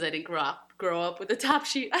maybe because I didn't grow up with a top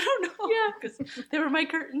sheet. I don't know. Yeah, because they were my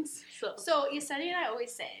curtains. So Yesenia and I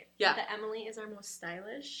always say that Emily is our most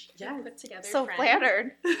stylish, put together. So friend.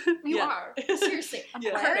 flattered. You are seriously.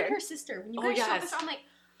 Yeah. Her and her sister. When you guys show this, I'm like,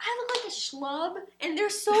 I look like a schlub, and they're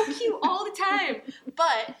so cute all the time.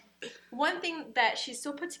 But one thing that she's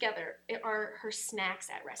still put together are her snacks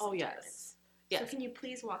at wrestling tournaments. Yes. So can you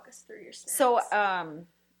please walk us through your snacks? So,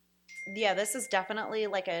 yeah, this is definitely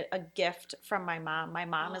like a gift from my mom. My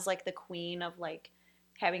mom is like the queen of like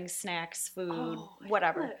having snacks, food,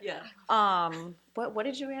 whatever. Yeah. What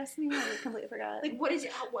did you ask me? I completely forgot. Like what is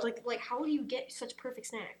it? Like how do you get such perfect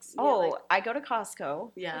snacks? I go to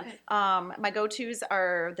Costco. Yeah. Okay. My go-tos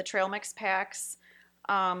are the trail mix packs,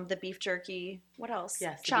 the beef jerky. What else?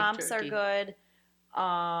 Yes, Chomps are good.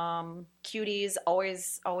 Cuties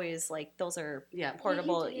always like those are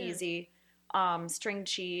portable, easy. String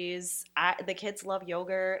cheese. The kids love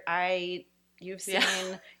yogurt. You've seen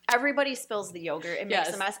everybody spills the yogurt. It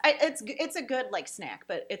makes a mess. It's a good like snack,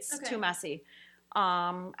 but it's too messy.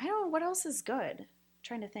 I don't know what else is good. I'm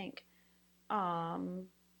trying to think. Well,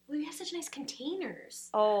 you have such nice containers.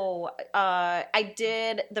 I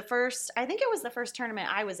did I think it was the first tournament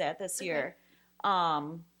I was at this year.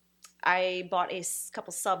 I bought a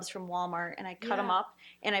couple subs from Walmart and I cut them up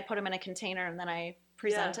and I put them in a container and then I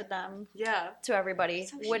presented them to everybody,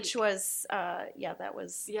 which was, that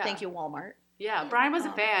was, thank you, Walmart. Yeah, Brian was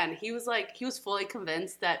a fan. He was fully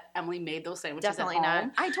convinced that Emily made those sandwiches definitely at home.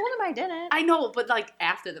 Not. I told him I didn't. I know, but like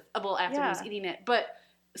after he was eating it. But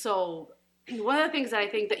so one of the things that I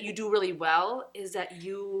think that you do really well is that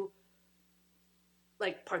you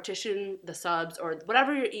like partition the subs or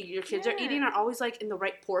whatever your kids are eating are always like in the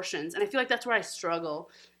right portions. And I feel like that's where I struggle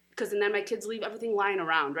because then my kids leave everything lying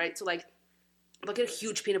around, right? So like I'll get a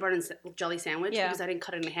huge peanut butter and jelly sandwich because I didn't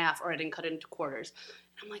cut it in half or I didn't cut it into quarters.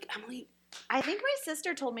 And I'm like, Emily. I think my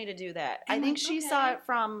sister told me to do that. I think she saw it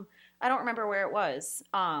from, I don't remember where it was,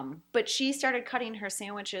 but she started cutting her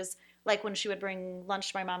sandwiches like when she would bring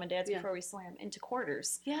lunch to my mom and dad's before we slam into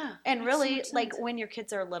quarters. Yeah. And really, so like when your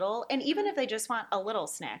kids are little, and even if they just want a little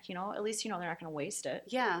snack, at least they're not going to waste it.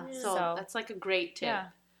 Yeah. So that's like a great tip. Yeah.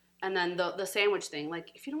 And then the sandwich thing, like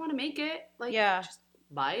if you don't want to make it, like just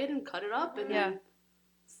buy it and cut it up and then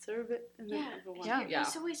serve it. And then everyone. Yeah.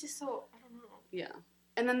 It's always just so, I don't know. Yeah.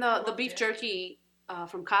 And then the beef jerky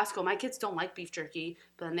from Costco. My kids don't like beef jerky,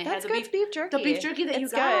 but then they had the beef jerky. The beef jerky that you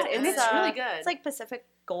got, and it's really good. It's like Pacific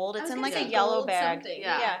Gold. It's in like a yellow bag.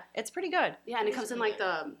 Yeah, it's pretty good. Yeah, and it comes in like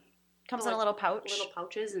comes in a little pouch. Little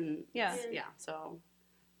pouches and yeah. So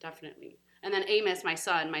definitely. And then Amos, my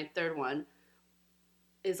son, my third one,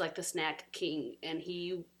 is like the snack king, and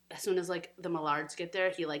he. As soon as like the Millards get there,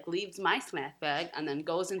 he like leaves my snack bag and then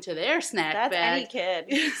goes into their snack bag. That's any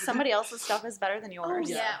kid. Somebody else's stuff is better than yours.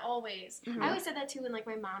 Oh yeah, always. Mm-hmm. I always said that too when like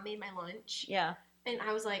my mom made my lunch. Yeah. And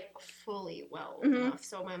I was like fully enough.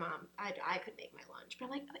 So my mom, I could make my lunch, but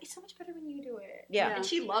I'm like, it's so much better when you do it. Yeah. And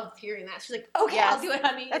she loved hearing that. She's like, okay, I'll do it,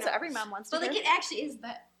 honey. That's what every mom wants to do. But like it actually is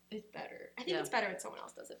it's better. I think it's better when someone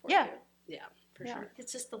else does it for you. Yeah. For sure.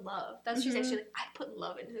 It's just the love. That's what she's actually like, I put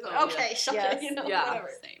love into it. Like, okay, shut it. Whatever.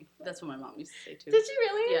 Same. That's what my mom used to say too. Did you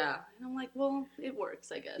really? Yeah. And I'm like, well, it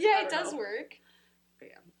works, I guess. Yeah, it does work. But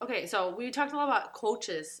yeah. Okay, so we talked a lot about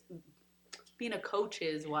coaches, being a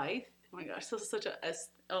coach's wife. Oh my gosh, this is such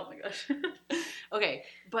oh my gosh. Okay,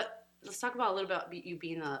 but let's talk about a little bit about you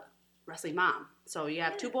being a wrestling mom. So you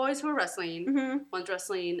have two boys who are wrestling. One's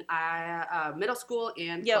wrestling middle school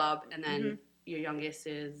and club, and then your youngest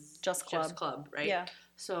is just club, right? Yeah.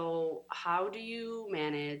 So how do you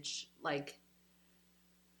manage, like,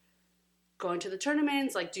 going to the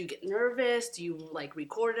tournaments? Like, do you get nervous? Do you, like,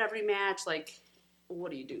 record every match? Like,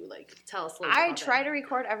 what do you do? Like, tell us a little bit about try to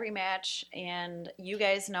record every match, and you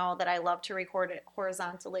guys know that I love to record it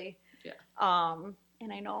horizontally. Yeah.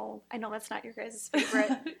 And I know that's not your guys'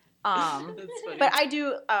 favorite. But I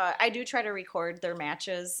do try to record their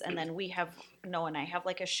matches, and then Noah and I have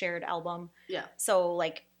like a shared album. Yeah. So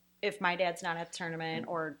like if my dad's not at the tournament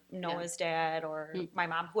or Noah's dad or my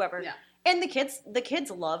mom, whoever. Yeah. And the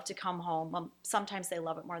kids love to come home. Sometimes they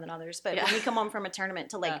love it more than others, but when we come home from a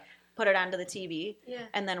tournament to like put it onto the TV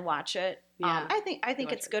and then watch it. Yeah. I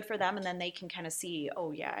think it's good for them, and then they can kind of see,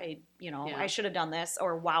 I should have done this,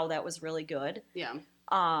 or wow, that was really good. Yeah.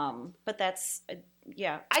 But that's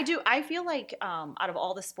I feel like out of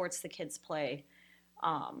all the sports the kids play,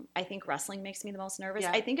 I think wrestling makes me the most nervous.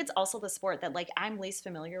 I think it's also the sport that like I'm least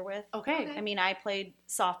familiar with. Okay. I mean, I played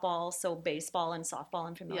softball, so baseball and softball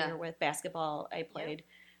I'm familiar with. Basketball I played.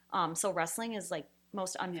 So wrestling is like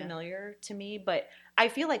most unfamiliar to me, but I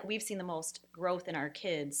feel like we've seen the most growth in our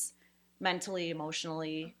kids mentally,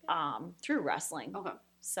 emotionally, through wrestling. Okay.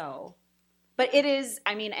 So, but it is,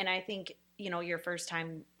 I mean, and I think, you know,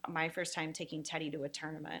 my first time taking Teddy to a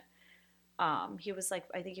tournament, he was like,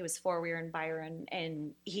 I think he was 4, we were in Byron,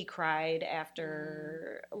 and he cried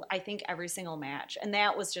after, I think, every single match. And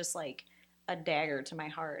that was just like a dagger to my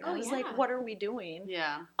heart. I was like, what are we doing?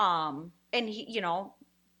 Yeah. And he, you know,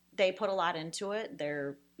 they put a lot into it.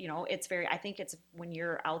 They're, you know, I think it's when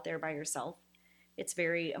you're out there by yourself, it's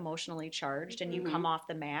very emotionally charged, and you come off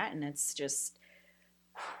the mat and it's just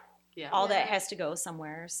all that has to go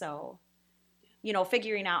somewhere. So, you know,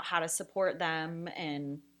 figuring out how to support them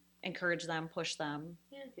and encourage them, push them,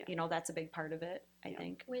 you know, that's a big part of it, I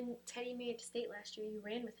think. When Teddy made it to state last year, you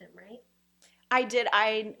ran with him, right? I did.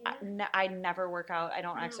 I never work out. I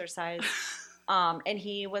don't exercise. And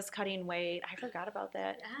he was cutting weight. I forgot about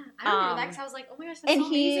that. Yeah, I remember that because I was like, oh my gosh, that's so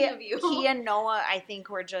amazing of you. He and Noah, I think,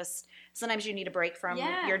 were just, sometimes you need a break from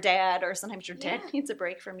your dad, or sometimes your dad needs a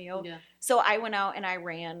break from you. Yeah. So I went out and I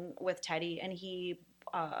ran with Teddy, and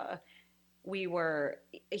we were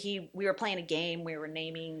playing a game. We were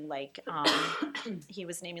naming like he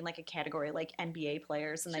was naming like a category, like NBA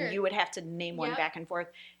players, and then you would have to name one back and forth.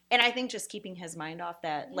 And I think just keeping his mind off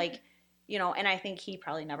that, like, you know, and I think he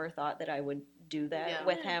probably never thought that I would do that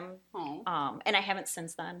with him. And I haven't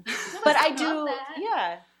since then. But I do,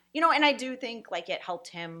 you know, and I do think like it helped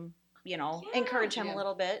him, you know, encourage him a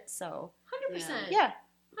little bit. So 100%. Yeah.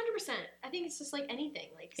 100%. I think it's just like anything.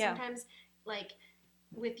 Like sometimes, like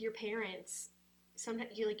with your parents,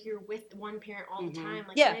 sometimes you're with one parent all the time.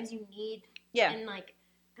 Like sometimes you need, and like,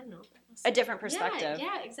 I don't know. A different perspective.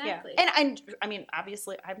 Yeah, exactly. Yeah. And I mean,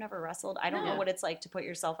 obviously, I've never wrestled. I don't know what it's like to put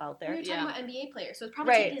yourself out there. You're talking about NBA players, so it's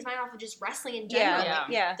probably taking his mind off of just wrestling in general.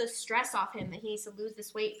 Like, the stress off him that he needs to lose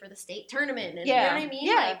this weight for the state tournament. And, you know what I mean?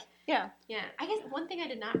 Yeah. Yeah. I guess one thing I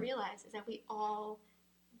did not realize is that we all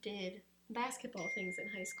did basketball things in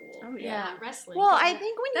high school. Oh, yeah. Not wrestling. Well, I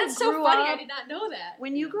think when you grew up... That's so funny. I did not know that.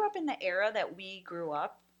 When you grew up in the era that we grew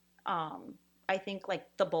up, I think, like,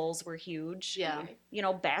 the Bulls were huge. Yeah. You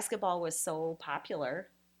know, basketball was so popular,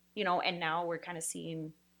 you know, and now we're kind of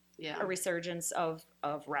seeing a resurgence of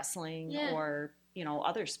wrestling or, you know,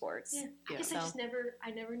 other sports. Yeah. I guess I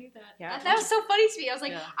never knew that. Yeah. That was so funny to me. I was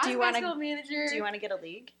like, I'm a basketball manager. Do you want to get a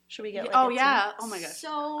league? Should we get like a team? Oh my gosh.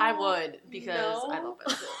 So I would, because I love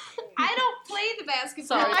basketball. I don't play the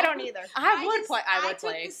basketball. Sorry. I don't either. I would play. I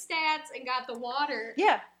took the stats and got the water.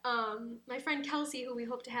 Yeah. My friend Kelsey, who we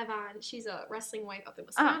hope to have on, she's a wrestling wife up in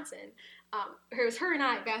Wisconsin. It was her and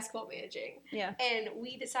I basketball managing. Yeah. And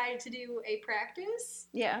we decided to do a practice.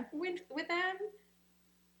 Yeah. With them.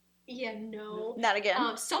 Yeah, no. Not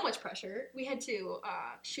again. So much pressure. We had to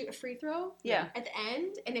shoot a free throw at the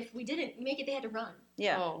end, and if we didn't make it, they had to run.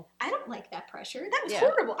 Yeah. Oh. I don't like that pressure. That was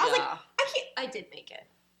horrible. I was like, I did make it.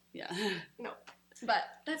 Yeah. No. But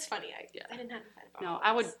that's funny. I did not know that about No,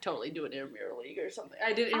 I would totally do an intramural league or something.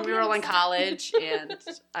 I did intramural in college, and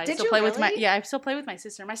I still play with I still play with my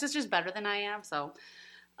sister. My sister's better than I am, so...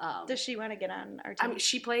 Does she want to get on our team? I mean,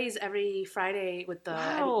 she plays every Friday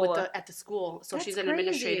at the school. So she's an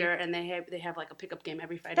administrator, and they have like a pickup game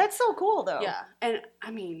every Friday. That's so cool, though. Yeah, and I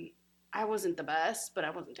mean, I wasn't the best, but I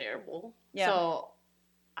wasn't terrible. Yeah. So,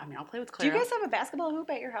 I mean, I'll play with Clara. Do you guys have a basketball hoop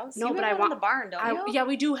at your house? No, but I want the barn, don't you? Yeah,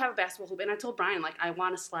 we do have a basketball hoop, and I told Brian like I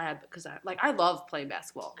want a slab because I love playing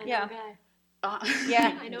basketball. I know a guy.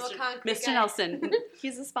 Yeah, I know a concrete Mr. Nelson.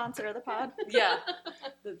 He's a sponsor of the pod. Yeah,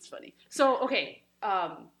 that's funny. So okay.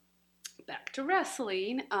 Back to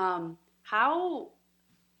wrestling. Wait, I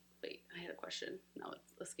had a question. Now it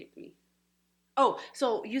escaped me. Oh,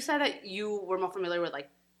 so you said that you were more familiar with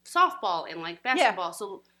like softball and like basketball. Yeah.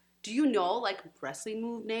 So do you know like wrestling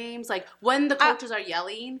move names? Like when the coaches are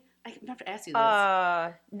yelling? I've never asked you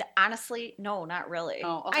this. Honestly, no, not really.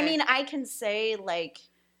 Oh, okay. I mean, I can say like,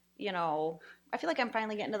 you know, I feel like I'm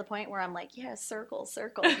finally getting to the point where I'm like, yeah, circle.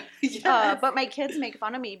 Yes. But my kids make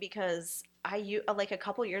fun of me because like a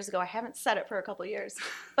couple years ago, I haven't said it for a couple years,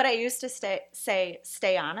 but I used to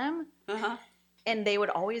stay on him. Uh-huh. And they would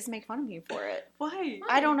always make fun of me for it. Why?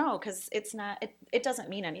 I don't know, because it's not, it doesn't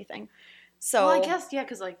mean anything. So. Well, I guess, yeah,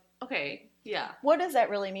 because like, okay, yeah. What does that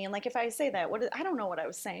really mean? Like, if I say that, I don't know what I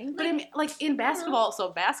was saying. But I mean, like, in basketball,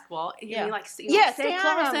 you mean, like, stay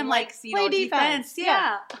close and, like, play defense.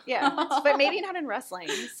 Yeah. But maybe not in wrestling.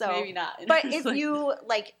 So maybe not. But if you,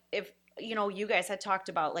 like, you know, you guys had talked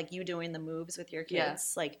about, like, you doing the moves with your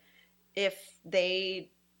kids. Like, if they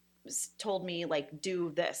told me, like,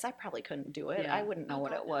 do this, I probably couldn't do it. I wouldn't know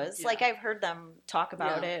what it was. Yeah. Like, I've heard them talk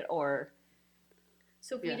about it or...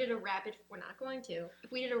 So if we did we're not going to.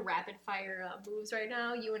 If we did a rapid fire moves right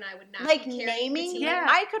now, you and I would not like be naming. Yeah,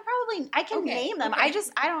 I can name them. Okay.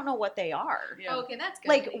 I don't know what they are. Yeah. Oh, okay, that's good.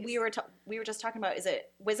 Like we were just talking about. Is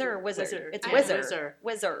it Whizzer or Wizard? It's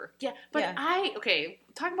Whizzer. Yeah, but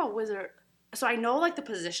talking about Whizzer. So I know like the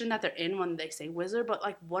position that they're in when they say Whizzer, but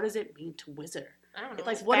like what does it mean to Whizzer? I don't know.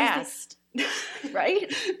 Like what fast, is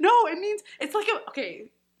right? No, it means it's like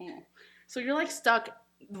So you're like stuck.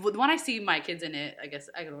 When I see my kids in it, I guess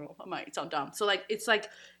I don't know. I might sound dumb. So like it's like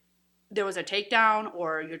there was a takedown,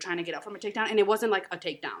 or you're trying to get out from a takedown, and it wasn't like a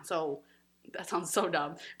takedown. So that sounds so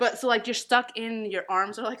dumb. But so like you're stuck in your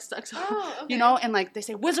arms are like stuck. So, you know, and like they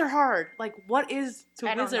say Whizzer hard. Like what is to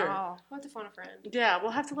Whizzer? We'll have to phone a friend. Yeah,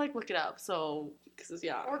 we'll have to like look it up. So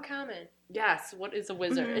or comment. Yes, what is a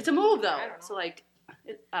Whizzer? Mm-hmm. It's a move though. I don't know. So like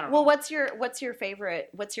I don't know. Well, what's your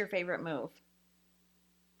favorite move?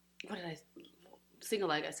 What did I? Single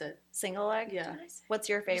leg, I said. Single leg? Yeah. What's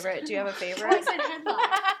your favorite? Do you have a favorite? I said headlock.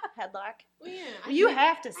 Headlock? Well, yeah. You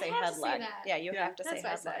have to say headlock. headlock. Yeah, you have to say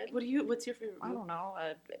headlock. What's your favorite move? I don't know.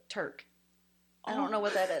 Turk. I don't know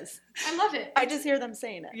what that is. I love it. I just hear them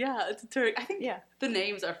saying it. Yeah, it's a Turk. I think the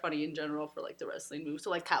names are funny in general for like the wrestling moves.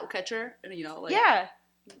 So like cow catcher, and you know, like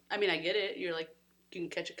I mean, I get it. You're like you can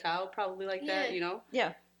catch a cow probably like that, you know?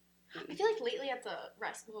 Yeah. I feel like lately at the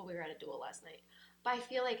wrestling, we were at a duel last night, but I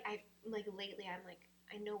feel like lately I'm like,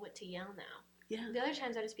 I know what to yell now. Yeah. The other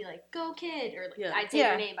times I just be like, go kid, or like, I'd say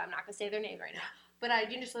their name, but I'm not gonna say their name right now. But I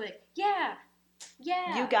do just like, yeah,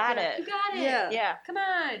 you got it, you got it, yeah, come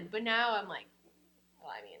on. But now I'm like,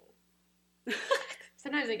 well, I mean,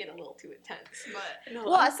 sometimes I get a little too intense. But no,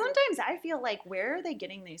 well, sometimes I feel like, where are they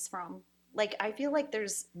getting these from? Like, I feel like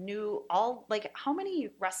there's how many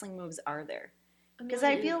wrestling moves are there? Because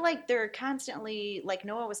I feel like they're constantly, like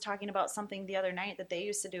Noah was talking about something the other night that they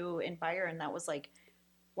used to do in Fire, and that was like,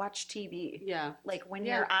 watch TV. Yeah. Like when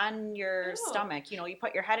you're on your stomach, you know, you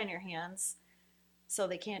put your head in your hands so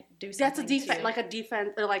they can't do something. That's a defense, like a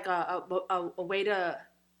defense, or like a way to,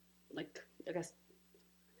 like, I guess,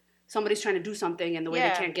 somebody's trying to do something, and the way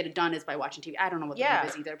they can't get it done is by watching TV. I don't know what the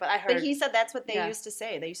move is either, but I heard. But he said that's what they used to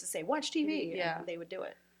say. They used to say, watch TV. Yeah. And they would do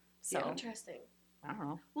it. So interesting. I don't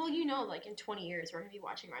know. Well, you know, like in 20 years, we're going to be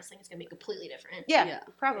watching wrestling. It's going to be completely different. Yeah,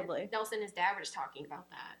 probably. And Nelson and his dad were just talking about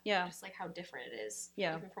that. Yeah. Just like how different it is.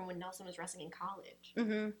 Yeah. Even from when Nelson was wrestling in college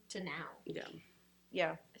to now. Yeah.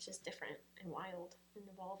 Yeah. It's just different and wild and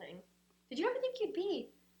evolving. Did you ever think you'd be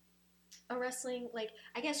a wrestling, like,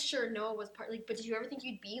 I guess, sure, Noah was partly, but did you ever think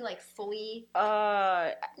you'd be, like, fully?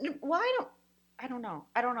 Well, I don't know.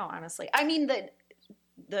 I don't know, honestly. I mean,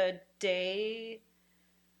 the day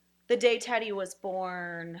Teddy was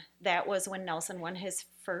born, that was when Nelson won his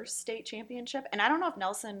first state championship. And I don't know if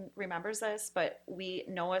Nelson remembers this, but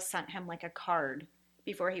Noah sent him like a card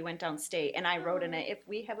before he went downstate, and I wrote in it, if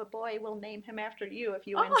we have a boy, we'll name him after you if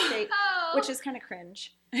you win state, which is kind of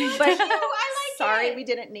cringe. But I like sorry, we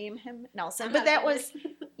didn't name him Nelson. But that was,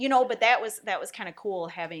 but that was kind of cool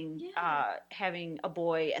having a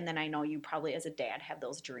boy, and then I know you probably as a dad have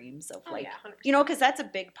those dreams of because that's a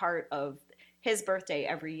big part of his birthday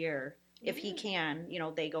every year. If he can,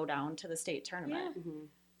 they go down to the state tournament. Yeah.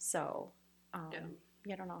 So, I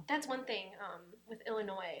don't know. That's one thing with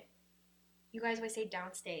Illinois. You guys always say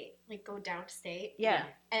downstate, like go downstate. Yeah.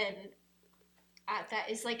 And that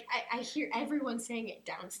is like, I hear everyone saying it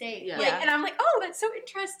downstate. Yeah. Like, and I'm like, oh, that's so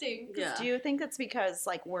interesting. Yeah. Do you think that's because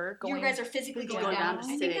like we're going? You guys are physically going down.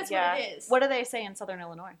 I think that's what it is. What do they say in Southern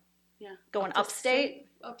Illinois? Yeah. Going upstate?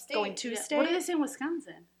 Upstate. Going to state? What do they say in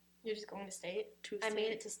Wisconsin? You're just going to state. To I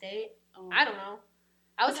made it to state. Oh. I don't know.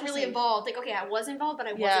 I wasn't really involved. Like, okay, I was involved, but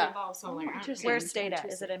I wasn't involved. So I'm like, where's state at?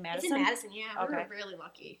 Is it in Madison? It's in Madison, yeah. Okay. We're really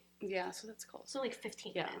lucky. Yeah, so that's cool. So like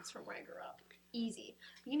 15 minutes from where I grew up. Easy.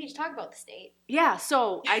 You need to talk about the state. Yeah,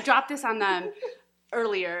 so I dropped this on them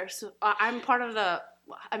earlier. So I'm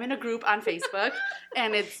I'm in a group on Facebook,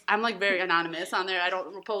 and I'm like very anonymous on there. I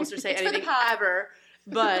don't post or say anything ever.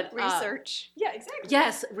 But research. Yeah, exactly.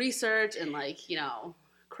 Yes, research and like,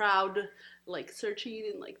 crowd like searching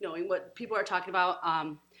and like knowing what people are talking about.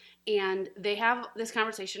 And they have this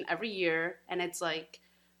conversation every year, and it's like,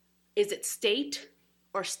 is it state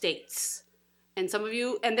or states? And some of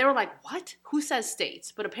you, and they were like, what? Who says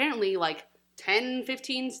states? But apparently like 10,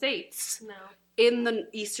 15 states in the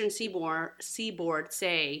Eastern Seaboard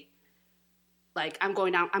say, like, I'm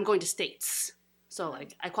going to states. So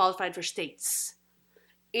like I qualified for states.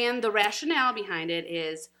 And the rationale behind it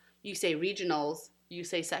is you say regionals, you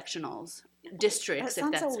say sectionals, districts. That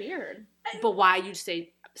sounds so weird. But why you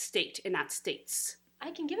say state and not states?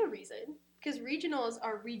 I can give a reason. Because regionals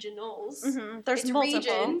are regionals. Mm-hmm. There's multiple.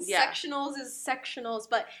 Regions. Yeah. Sectionals is sectionals.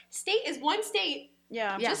 But state is one state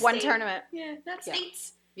Yeah, Yeah. just one tournament. Yeah, not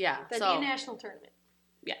states. Yeah. That'd be a national tournament.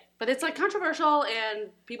 Yeah, but it's like controversial, and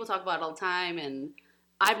people talk about it all the time, and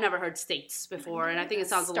I've never heard states before, and I think it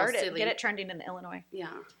sounds a little silly. Get it trending in Illinois. Yeah.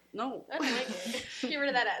 No. I don't like it. Get rid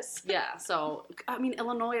of that S. Yeah. So I mean,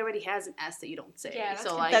 Illinois already has an S that you don't say. Yeah,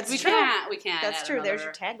 so like that's we true. can't. That's add true. There's another-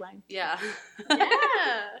 your tagline. Yeah.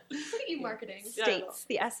 Yeah. Look at you marketing. Yeah. States.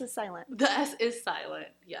 The S is silent. The S is silent.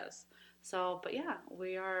 Yes. So, but yeah,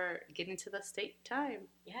 we are getting to the state time.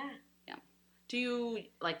 Yeah. Do you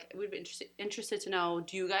like? We'd be interested to know.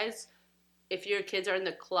 Do you guys, if your kids are in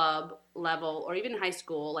the club level or even high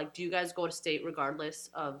school, like, do you guys go to state regardless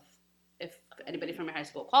of if anybody from your high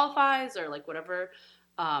school qualifies or like whatever?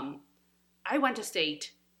 I went to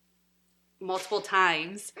state multiple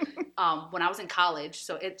times when I was in college.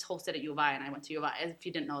 So it's hosted at U of I, and I went to U of I. If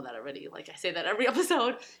you didn't know that already, like I say that every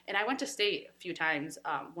episode. And I went to state a few times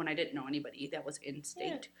when I didn't know anybody that was in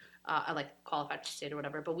state. I like qualified for state or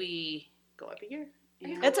whatever. But we go every year.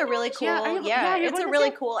 And It's a really cool, you're it's a going really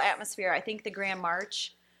to cool atmosphere. I think the Grand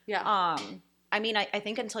March. yeah. I mean, I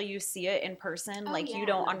think until you see it in person, you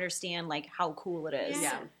don't understand like how cool it is.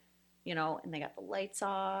 Yeah. You know, and they got the lights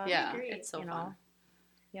off. Yeah. agree. It's so You fun. know.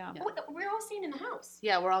 Yeah. Yeah. We're all staying in the house.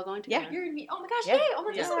 Yeah, we're all going together. Yeah. You're gonna be. Oh my gosh! Yeah. Yay! Oh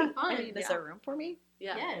my, this Yeah. will be fun. Is there room for me?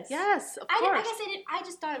 Yeah. Yes. Yes, of I course. guess I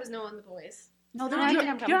just thought it was no on the boys. No, No, they're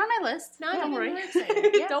not. you're on my list. Now Don't I'm worry. getting more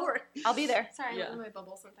excited. Yeah. Don't worry. I'll be there. Sorry, Yeah. I'm in my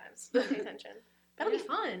bubble sometimes. Don't pay attention. That'll be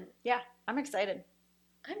fun. Yeah, I'm excited.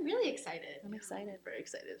 I'm really excited. I'm excited. Very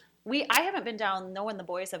excited. I haven't been down. No one, the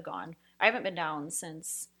boys have gone. I haven't been down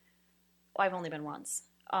since. Well, I've only been once.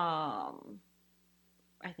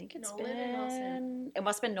 I think it's Nolan or Nelson? been. It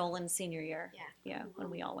must have been Nolan's senior year. Yeah. Yeah, when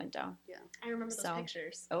we all went down. I remember those So.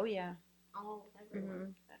 pictures. Oh yeah. Oh, everyone.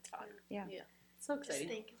 Mhm. That's fun. So Just exciting.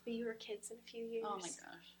 think if we were kids in a few years. Oh my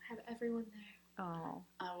gosh. Have everyone there. Oh.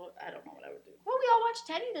 I don't know what I would do. Well, we all watched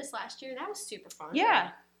Teddy this last year. That was super fun.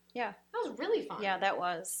 Yeah. That was really fun. Yeah, that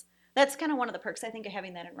was. That's kind of one of the perks I think of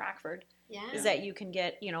having that in Rockford Yeah. is that you can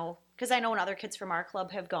get, because I know when other kids from our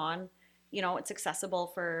club have gone, it's accessible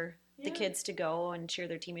for the Yeah. kids to go and cheer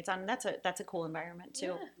their teammates on. And that's a cool environment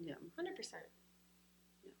too. Yeah. 100%.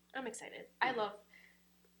 I'm excited.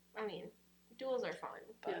 I mean, duels are fun,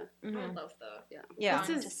 but I Mhm. love the Yeah. run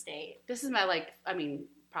This to is- state. This is my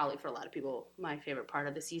probably for a lot of people, my favorite part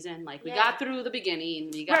of the season. Like, we Yeah. got through the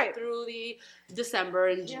beginning, we got Right. through the December,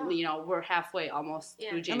 and Yeah. we're halfway almost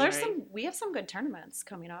Yeah. through And January. And we have some good tournaments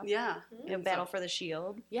coming up. Yeah. We have Battle for the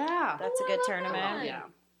Shield. Yeah. That's a I good love that tournament. one. Yeah.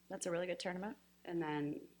 That's a really good tournament. And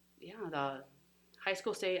then, the high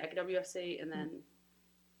school state, IKWF state, and then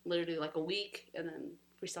literally like a week, and then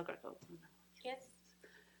freestyle Greco. Yes.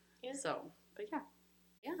 Yeah. So, but yeah.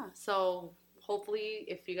 Yeah. So hopefully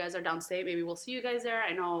if you guys are downstate, maybe we'll see you guys there.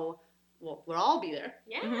 I know we'll all be there.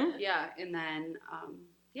 Yeah. Mhm. Yeah. And then,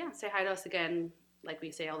 say hi to us again. Like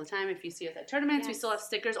we say all the time, if you see us at tournaments, we Yes. still have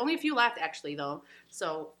stickers. Only a few left, actually, though.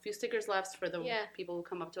 So a few stickers left for the Yeah. people who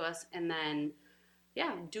come up to us. And then,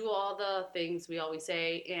 do all the things we always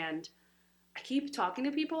say. And I keep talking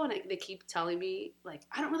to people, and they keep telling me, like,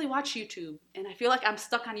 I don't really watch YouTube. And I feel like I'm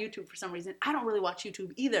stuck on YouTube for some reason. I don't really watch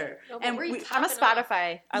YouTube either. No, but and we're we, tough I'm a enough.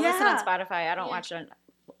 Spotify. I listen on Yeah. Spotify. I don't Yeah. watch it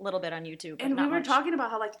a little bit on YouTube. But and we not were much. talking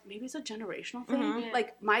about how, like, maybe it's a generational thing. Mhm. Yeah.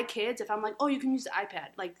 Like, my kids, if I'm like, oh, you can use the iPad,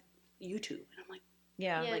 like, YouTube. And I'm like,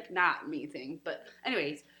 Yeah. Yeah. like, not me thing. But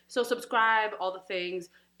anyways, so subscribe, all the things.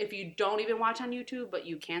 If you don't even watch on YouTube, but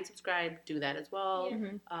you can subscribe, do that as well. Yeah.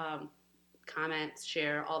 Mhm. Comment,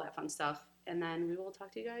 share, all that fun stuff. And then we will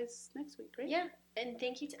talk to you guys next week. Great? Yeah. And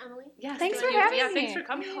thank you to Emily. Yes, Thanks thank for you. having Yeah, me. thanks for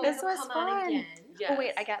coming. We hope This you'll was come on fun. again. Yes. Oh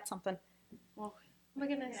wait, I got something. Well, Oh my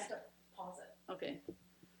goodness. Pause it. okay.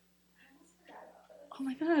 Oh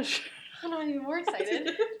my gosh. I'm even more excited.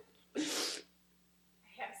 I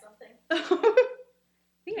have something. I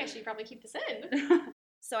think I should probably keep this in.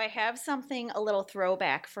 So I have something, a little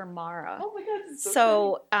throwback for Mara. Oh my god. This is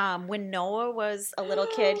So when Noah was a little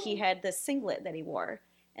kid, he had this singlet that he wore.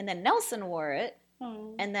 And then Nelson wore it.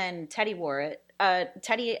 Oh. And then Teddy wore it.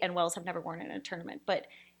 Teddy and Wells have never worn it in a tournament, but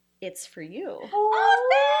it's for you. Oh,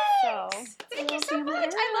 So, thanks! it's a Thank you little so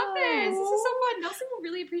much. I love this. This is so family fun. Nelson will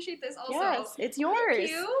really appreciate this also. yes, it's yours. Thank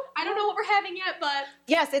you. I don't know what we're having yet, but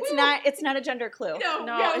Yes, it's Woo! not a gender clue. no,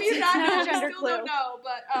 No, yeah, it's we're not. not a We gender still clue. don't know,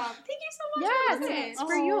 but thank you so much. Yes, for this. it's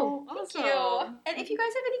for you. Thank you. And if you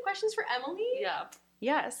guys have any questions for Emily, Yeah.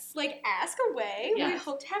 Yes. like ask away. We Yes.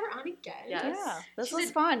 hope to have her on again. Yes. Yeah, this She was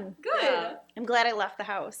did fun. Good. Yeah. I'm glad I left the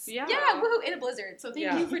house. Yeah. Yeah, woohoo, in a blizzard. So thank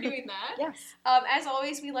Yeah. you for doing that. Yes. As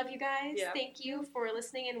always, we love you guys. Yeah. Thank you for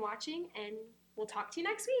listening and watching, and we'll talk to you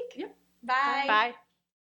next week. Yep. Bye. Bye.